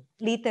ditiru.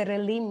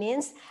 Literally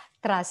means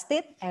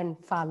trusted and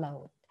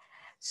followed.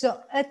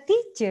 So a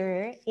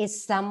teacher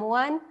is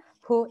someone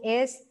who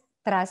is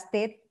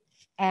trusted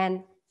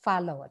and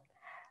followed.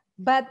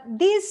 But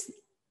this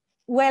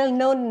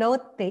well-known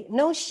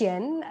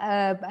notion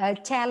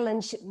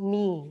challenged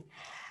me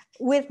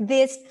with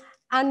this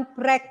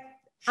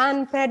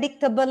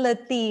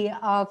unpredictability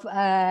of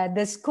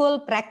the school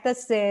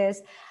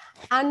practices,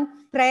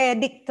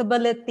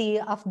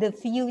 unpredictability of the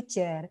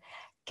future.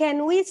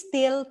 Can we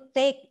still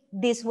take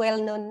this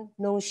well-known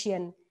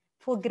notion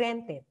for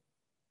granted?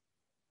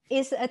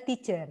 Is a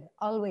teacher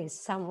always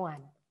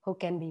someone who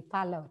can be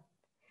followed,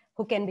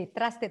 who can be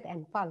trusted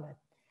and followed?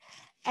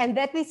 And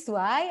that is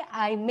why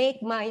I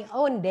make my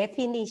own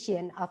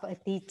definition of a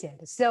teacher.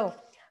 So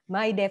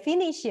my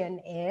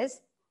definition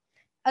is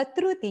a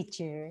true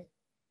teacher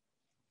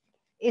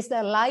is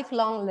a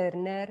lifelong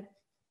learner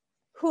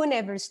who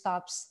never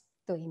stops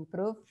to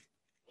improve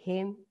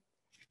him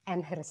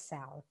and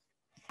herself.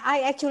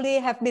 I actually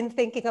have been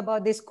thinking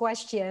about these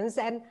questions,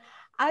 and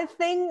I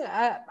think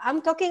I'm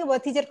talking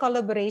about teacher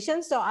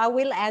collaboration, so I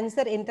will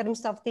answer in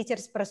terms of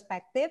teachers'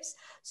 perspectives.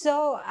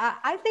 So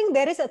I think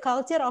there is a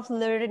culture of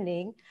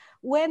learning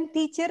when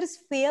teachers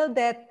feel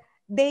that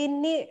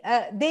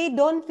they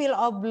don't feel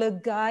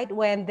obligated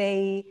when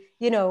they,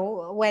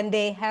 when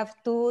they have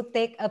to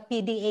take a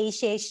PDA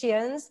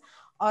sessions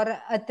or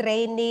a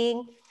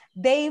training.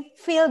 They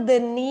feel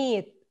the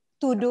need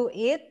to do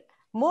it.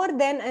 More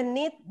than a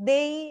need,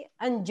 they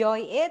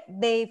enjoy it.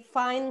 They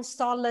find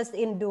solace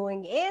in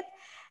doing it,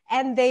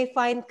 and they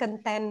find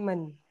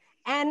contentment.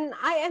 And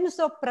I am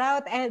so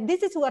proud, and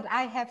this is what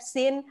I have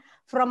seen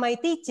from my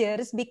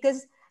teachers,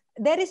 because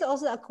there is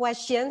also a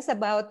questions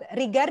about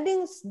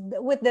regarding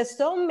with the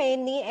so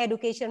many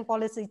education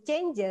policy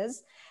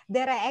changes,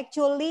 there are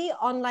actually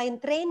online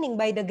training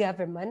by the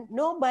government.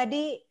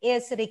 Nobody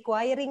is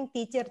requiring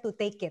teacher to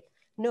take it.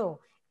 No,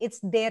 it's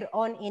their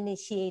own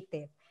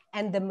initiative.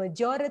 And the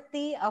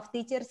majority of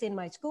teachers in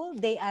my school,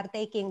 they are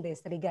taking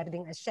this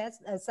regarding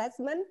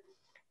assessment,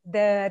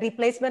 the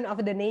replacement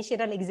of the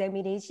national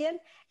examination,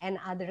 and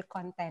other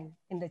content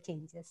in the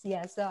changes.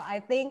 Yeah, so I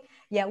think,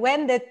 yeah,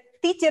 when the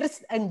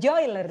teachers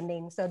enjoy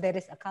learning, so there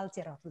is a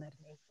culture of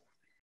learning.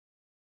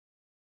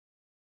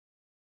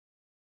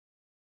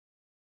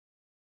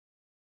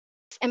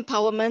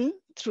 Empowerment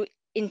through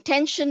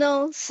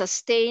intentional,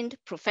 sustained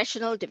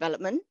professional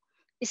development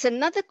is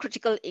another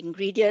critical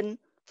ingredient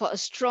for a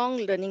strong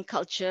learning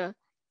culture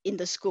in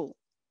the school.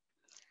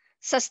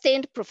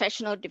 Sustained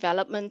professional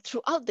development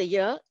throughout the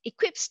year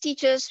equips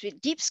teachers with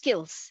deep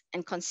skills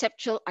and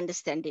conceptual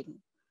understanding,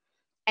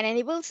 and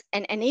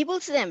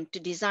enables them to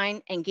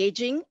design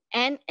engaging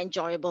and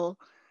enjoyable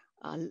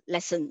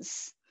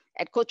lessons.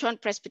 At Kuo Chuan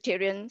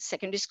Presbyterian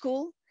Secondary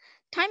School,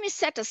 time is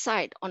set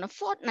aside on a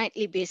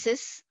fortnightly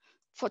basis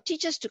for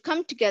teachers to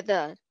come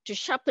together to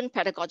sharpen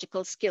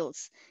pedagogical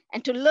skills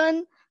and to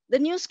learn the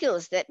new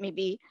skills that may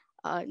be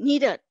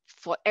needed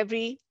for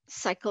every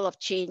cycle of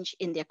change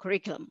in their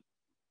curriculum.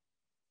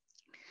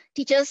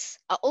 Teachers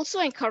are also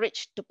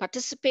encouraged to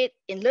participate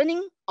in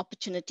learning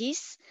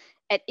opportunities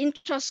at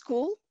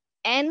intra-school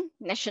and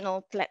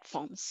national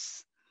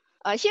platforms.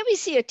 Here we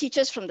see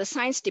teachers from the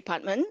science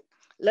department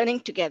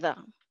learning together.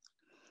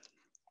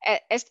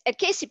 At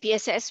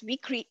KCPSS,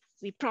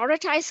 we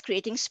prioritize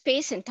creating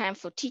space and time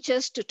for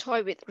teachers to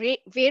toy with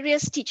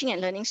various teaching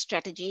and learning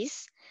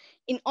strategies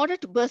in order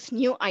to birth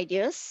new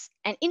ideas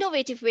and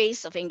innovative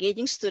ways of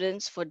engaging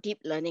students for deep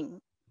learning.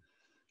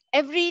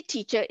 Every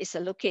teacher is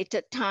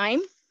allocated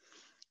time,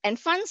 and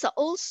funds are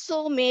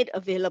also made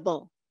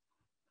available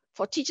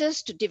for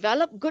teachers to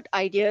develop good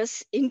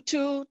ideas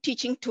into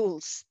teaching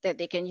tools that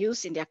they can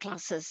use in their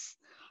classes.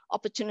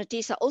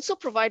 Opportunities are also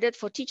provided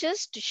for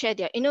teachers to share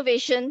their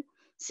innovations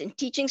in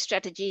teaching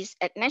strategies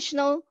at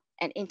national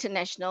and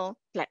international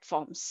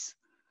platforms.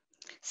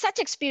 Such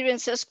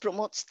experiences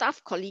promote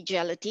staff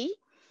collegiality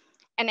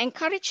and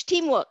encourage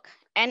teamwork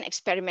and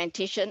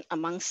experimentation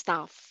among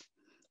staff,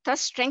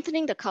 thus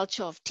strengthening the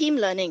culture of team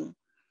learning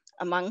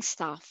among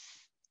staff.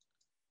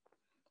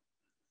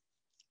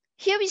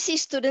 Here we see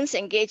students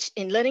engaged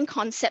in learning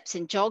concepts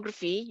in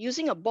geography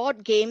using a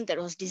board game that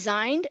was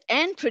designed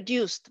and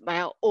produced by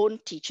our own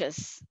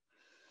teachers.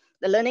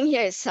 The learning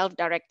here is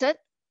self-directed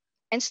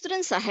and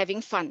students are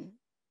having fun.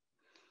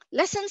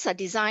 Lessons are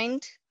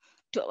designed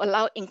to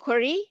allow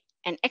inquiry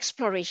and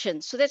exploration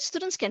so that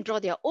students can draw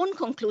their own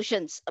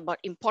conclusions about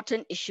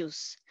important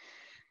issues.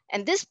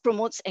 And this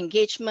promotes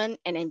engagement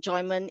and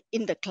enjoyment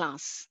in the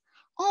class.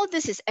 All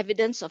this is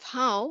evidence of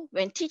how,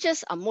 when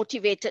teachers are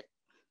motivated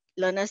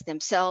learners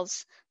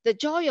themselves, the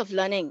joy of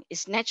learning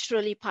is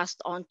naturally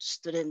passed on to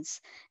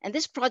students. And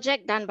this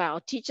project done by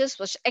our teachers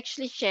was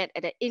actually shared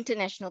at an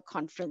international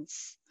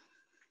conference.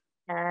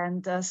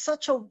 And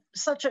such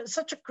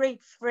a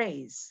great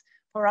phrase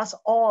for us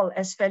all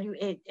as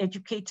value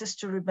educators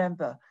to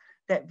remember,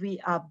 that we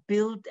are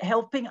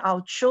helping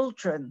our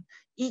children,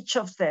 each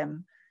of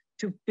them,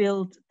 to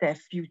build their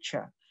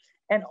future.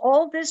 And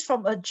all this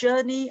from a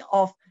journey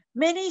of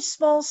many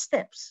small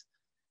steps,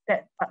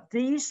 that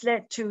these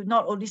led to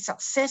not only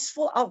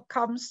successful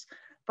outcomes,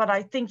 but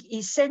I think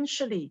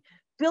essentially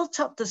built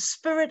up the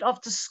spirit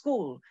of the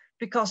school,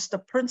 because the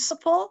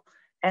principal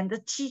and the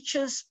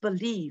teachers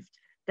believed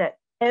that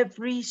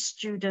every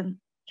student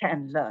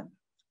can learn.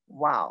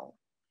 Wow.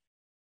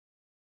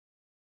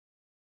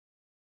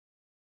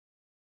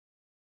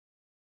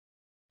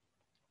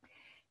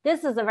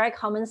 This is a very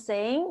common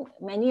saying.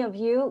 Many of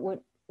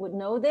you would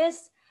know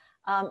this.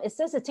 It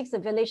says it takes a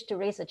village to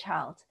raise a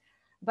child.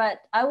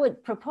 But I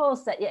would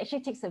propose that it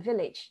actually takes a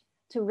village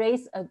to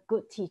raise a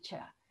good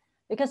teacher.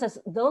 Because as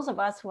those of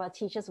us who are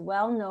teachers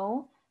well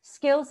know,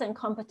 skills and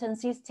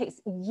competencies takes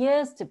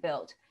years to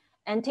build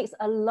and takes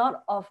a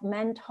lot of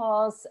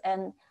mentors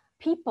and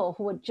people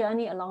who would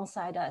journey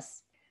alongside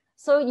us.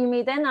 So you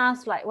may then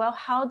ask, like, well,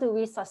 how do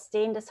we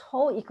sustain this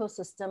whole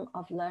ecosystem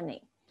of learning?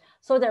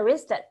 So there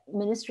is that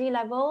ministry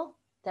level,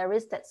 there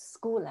is that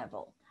school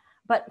level.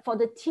 But for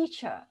the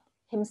teacher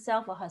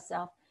himself or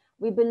herself,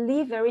 we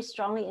believe very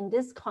strongly in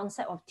this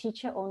concept of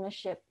teacher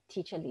ownership,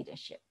 teacher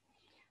leadership.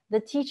 the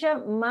teacher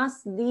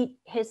must lead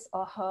his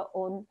or her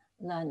own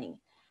learning.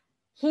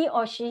 He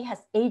or she has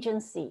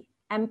agency,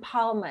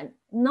 empowerment,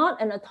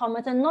 not an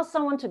automaton, not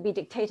someone to be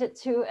dictated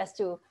to as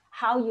to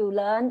how you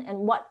learn and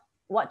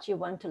what you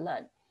want to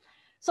learn.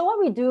 So what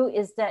we do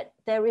is that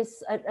there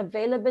is an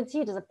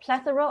availability, there's a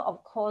plethora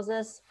of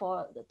courses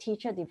for the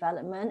teacher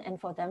development and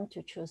for them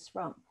to choose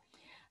from.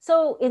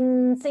 So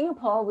in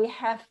Singapore, we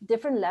have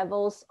different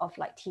levels of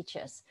like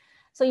teachers.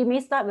 So you may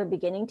start with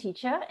beginning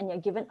teacher and you're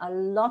given a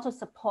lot of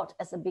support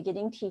as a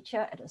beginning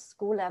teacher at a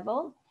school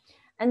level.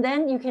 And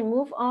then you can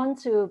move on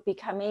to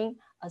becoming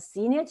a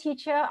senior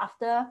teacher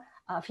after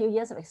a few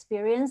years of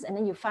experience. And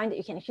then you find that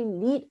you can actually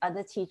lead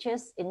other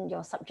teachers in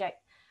your subject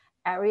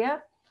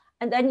area.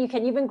 And then you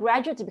can even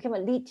graduate to become a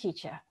lead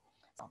teacher.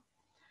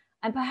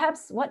 And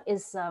perhaps what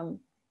is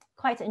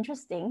quite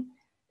interesting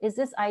is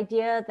this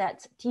idea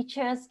that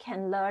teachers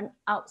can learn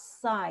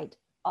outside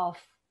of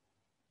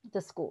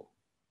the school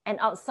and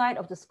outside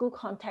of the school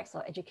context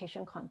or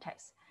education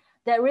context.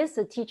 There is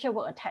a teacher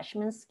work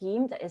attachment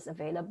scheme that is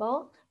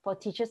available for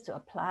teachers to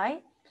apply,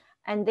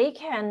 and they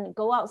can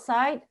go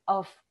outside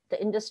of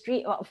the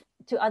industry or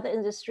to other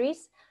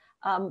industries.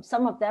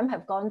 Some of them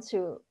have gone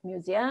to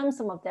museums,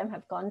 some of them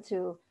have gone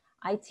to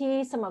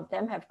IT, some of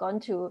them have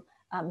gone to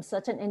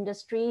certain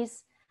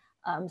industries,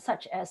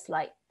 such as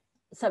like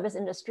service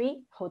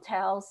industry,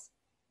 hotels,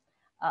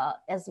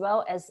 as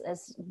well as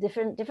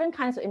different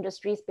kinds of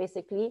industries,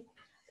 basically,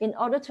 in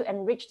order to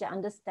enrich their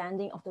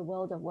understanding of the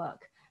world of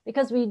work.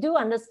 Because we do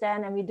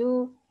understand and we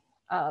do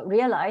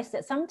realize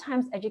that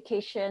sometimes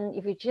education,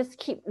 if you just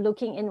keep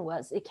looking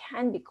inwards, it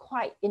can be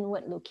quite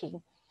inward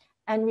looking.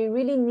 And we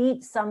really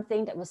need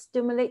something that will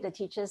stimulate the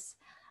teachers'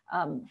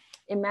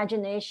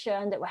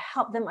 imagination, that will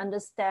help them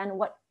understand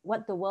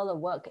what the world of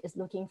work is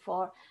looking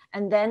for,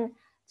 and then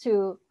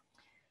to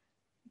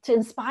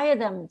inspire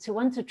them to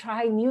want to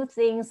try new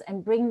things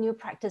and bring new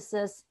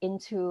practices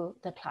into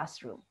the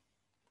classroom.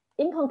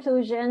 In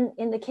conclusion,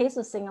 in the case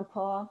of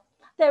Singapore,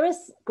 there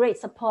is great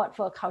support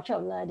for a culture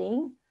of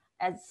learning,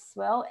 as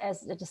well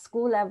as at the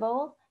school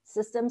level,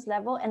 systems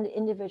level, and the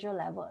individual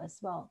level as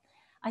well.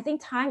 I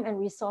think time and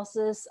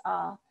resources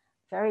are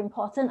very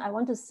important. I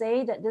want to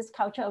say that this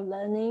culture of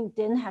learning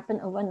didn't happen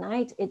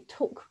overnight. It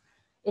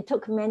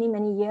took many,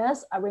 many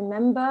years. I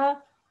remember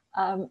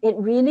it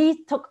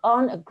really took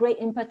on a great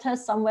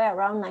impetus somewhere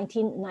around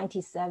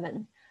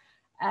 1997.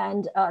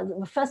 And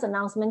the first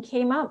announcement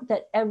came up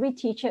that every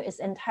teacher is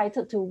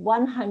entitled to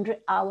 100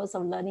 hours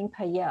of learning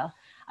per year.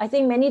 I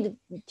think many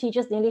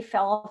teachers nearly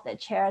fell off their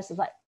chairs. It's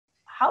like,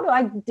 how do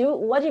I do,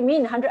 what do you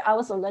mean 100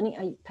 hours of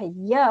learning per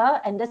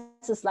year? And this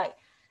is like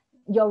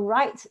your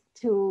right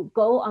to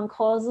go on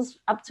courses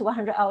up to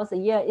 100 hours a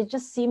year. It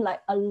just seemed like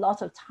a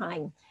lot of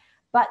time.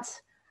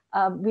 But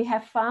we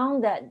have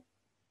found that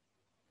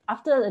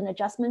after an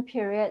adjustment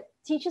period,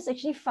 teachers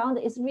actually found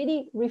that it's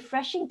really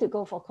refreshing to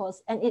go for a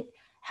course, and it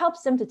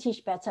helps them to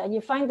teach better. And you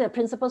find the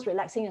principals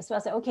relaxing as well.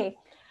 Say, okay,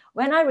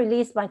 when I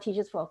release my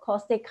teachers for a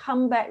course, they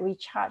come back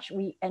recharged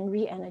and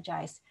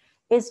re-energized.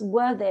 It's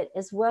worth it.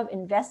 It's worth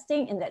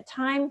investing in that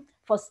time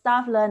for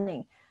staff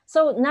learning.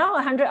 So now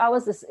 100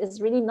 hours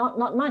is really not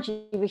much.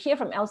 You hear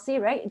from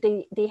LC, right?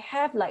 They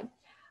have like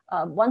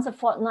once a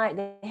fortnight,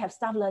 they have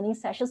staff learning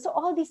sessions. So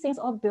all these things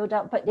all build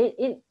up, but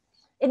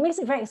it makes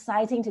it very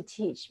exciting to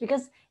teach,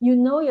 because you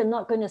know you're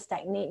not going to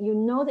stagnate. You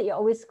know that you're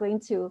always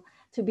going to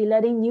be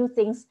learning new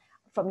things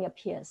from your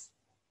peers.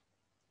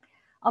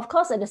 Of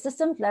course, at the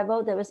systems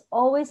level, there is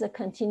always a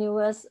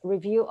continuous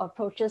review of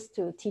approaches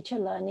to teacher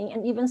learning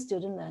and even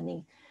student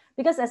learning.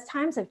 Because as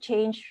times have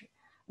changed,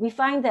 we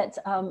find that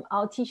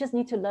our teachers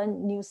need to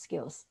learn new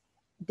skills.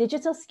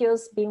 Digital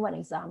skills being one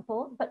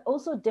example, but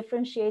also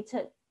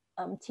differentiated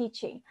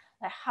teaching.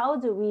 Like how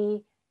do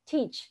we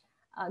teach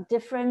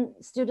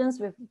different students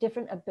with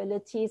different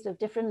abilities, with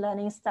different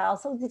learning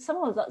styles? So these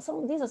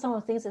are some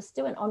of the things that's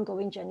still an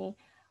ongoing journey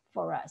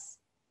for us.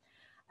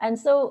 And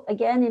so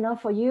again,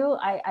 for you,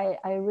 I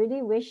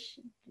really wish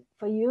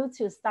for you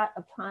to start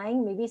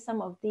applying maybe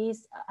some of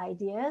these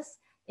ideas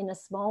in a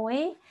small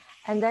way,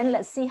 and then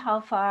let's see how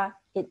far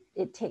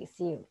it takes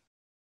you.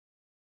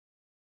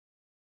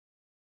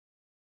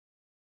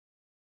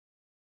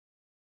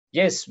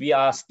 Yes, we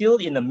are still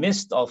in the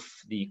midst of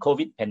the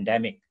COVID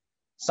pandemic.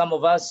 Some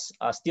of us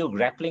are still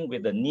grappling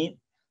with the need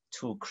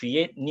to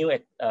create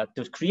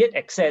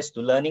access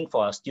to learning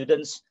for our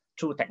students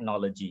through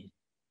technology.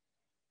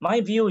 My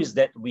view is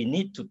that we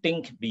need to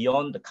think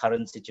beyond the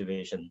current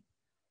situation.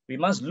 We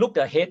must look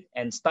ahead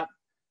and start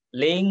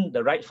laying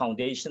the right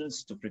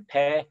foundations to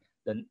prepare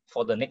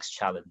for the next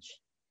challenge.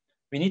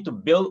 We need to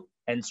build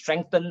and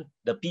strengthen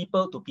the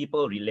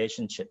people-to-people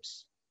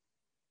relationships.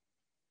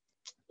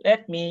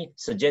 Let me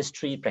suggest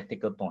 3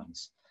 practical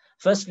points.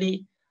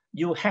 Firstly,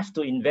 you have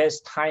to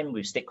invest time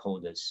with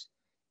stakeholders.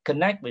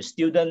 Connect with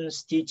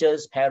students,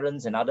 teachers,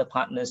 parents, and other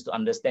partners to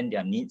understand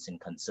their needs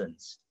and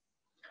concerns.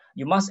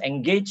 You must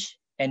engage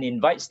and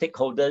invite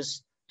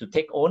stakeholders to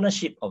take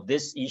ownership of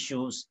these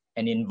issues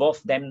and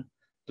involve them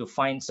to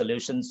find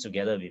solutions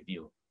together with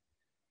you.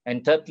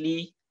 And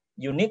thirdly,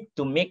 You need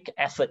to make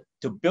effort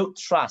to build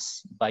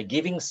trust by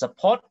giving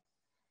support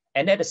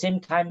and at the same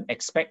time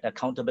expect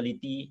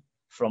accountability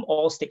from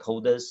all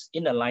stakeholders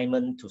in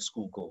alignment to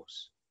school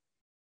goals.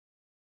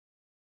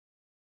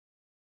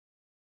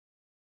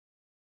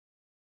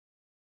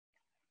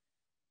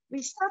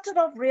 We started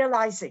off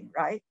realizing,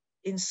 right,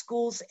 in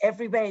schools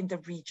everywhere in the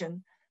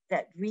region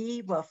that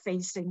we were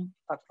facing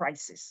a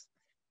crisis.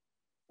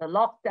 The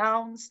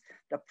lockdowns,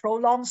 the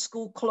prolonged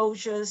school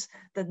closures,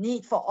 the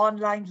need for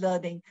online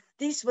learning,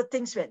 these were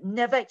things we had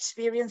never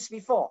experienced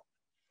before.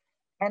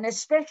 And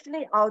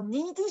especially our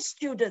needy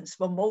students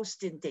were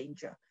most in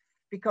danger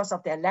because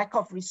of their lack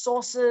of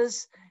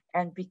resources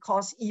and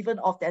because even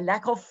of their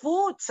lack of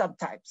food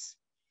sometimes.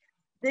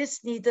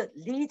 This needed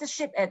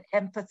leadership and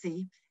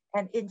empathy.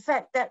 And in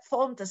fact, that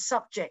formed the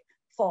subject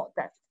for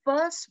that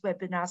first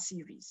webinar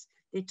series.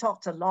 They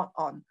talked a lot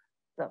on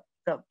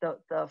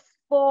the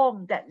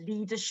form that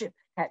leadership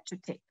had to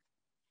take.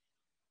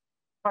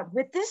 But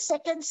with this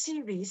second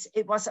series,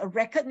 it was a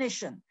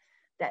recognition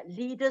that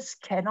leaders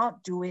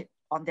cannot do it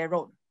on their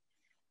own.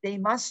 They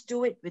must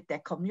do it with their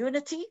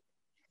community,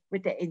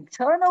 with their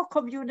internal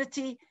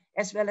community,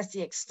 as well as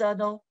the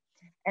external.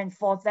 And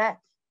for that,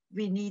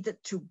 we needed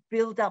to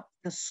build up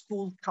the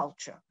school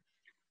culture.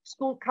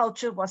 School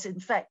culture was, in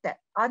fact, that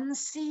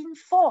unseen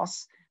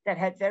force that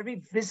had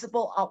very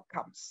visible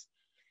outcomes.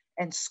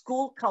 And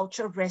school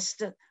culture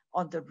rested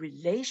on the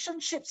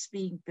relationships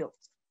being built.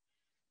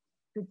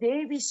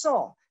 Today, we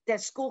saw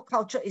that school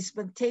culture is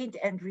maintained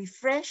and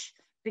refreshed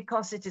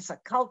because it is a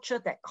culture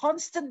that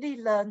constantly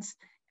learns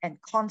and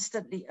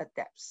constantly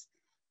adapts.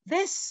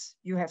 This,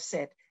 you have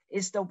said,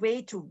 is the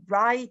way to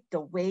ride the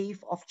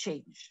wave of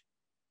change.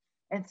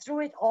 And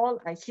through it all,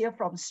 I hear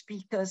from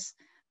speakers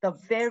the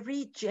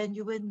very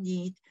genuine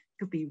need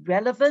to be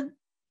relevant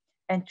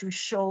and to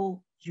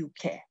show you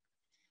care.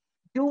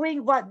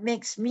 Doing what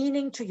makes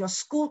meaning to your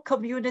school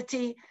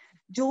community,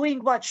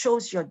 doing what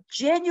shows your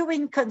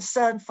genuine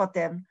concern for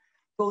them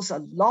goes a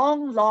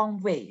long,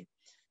 long way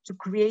to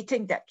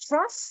creating that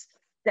trust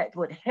that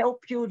would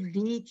help you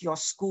lead your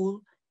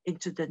school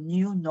into the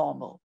new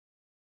normal.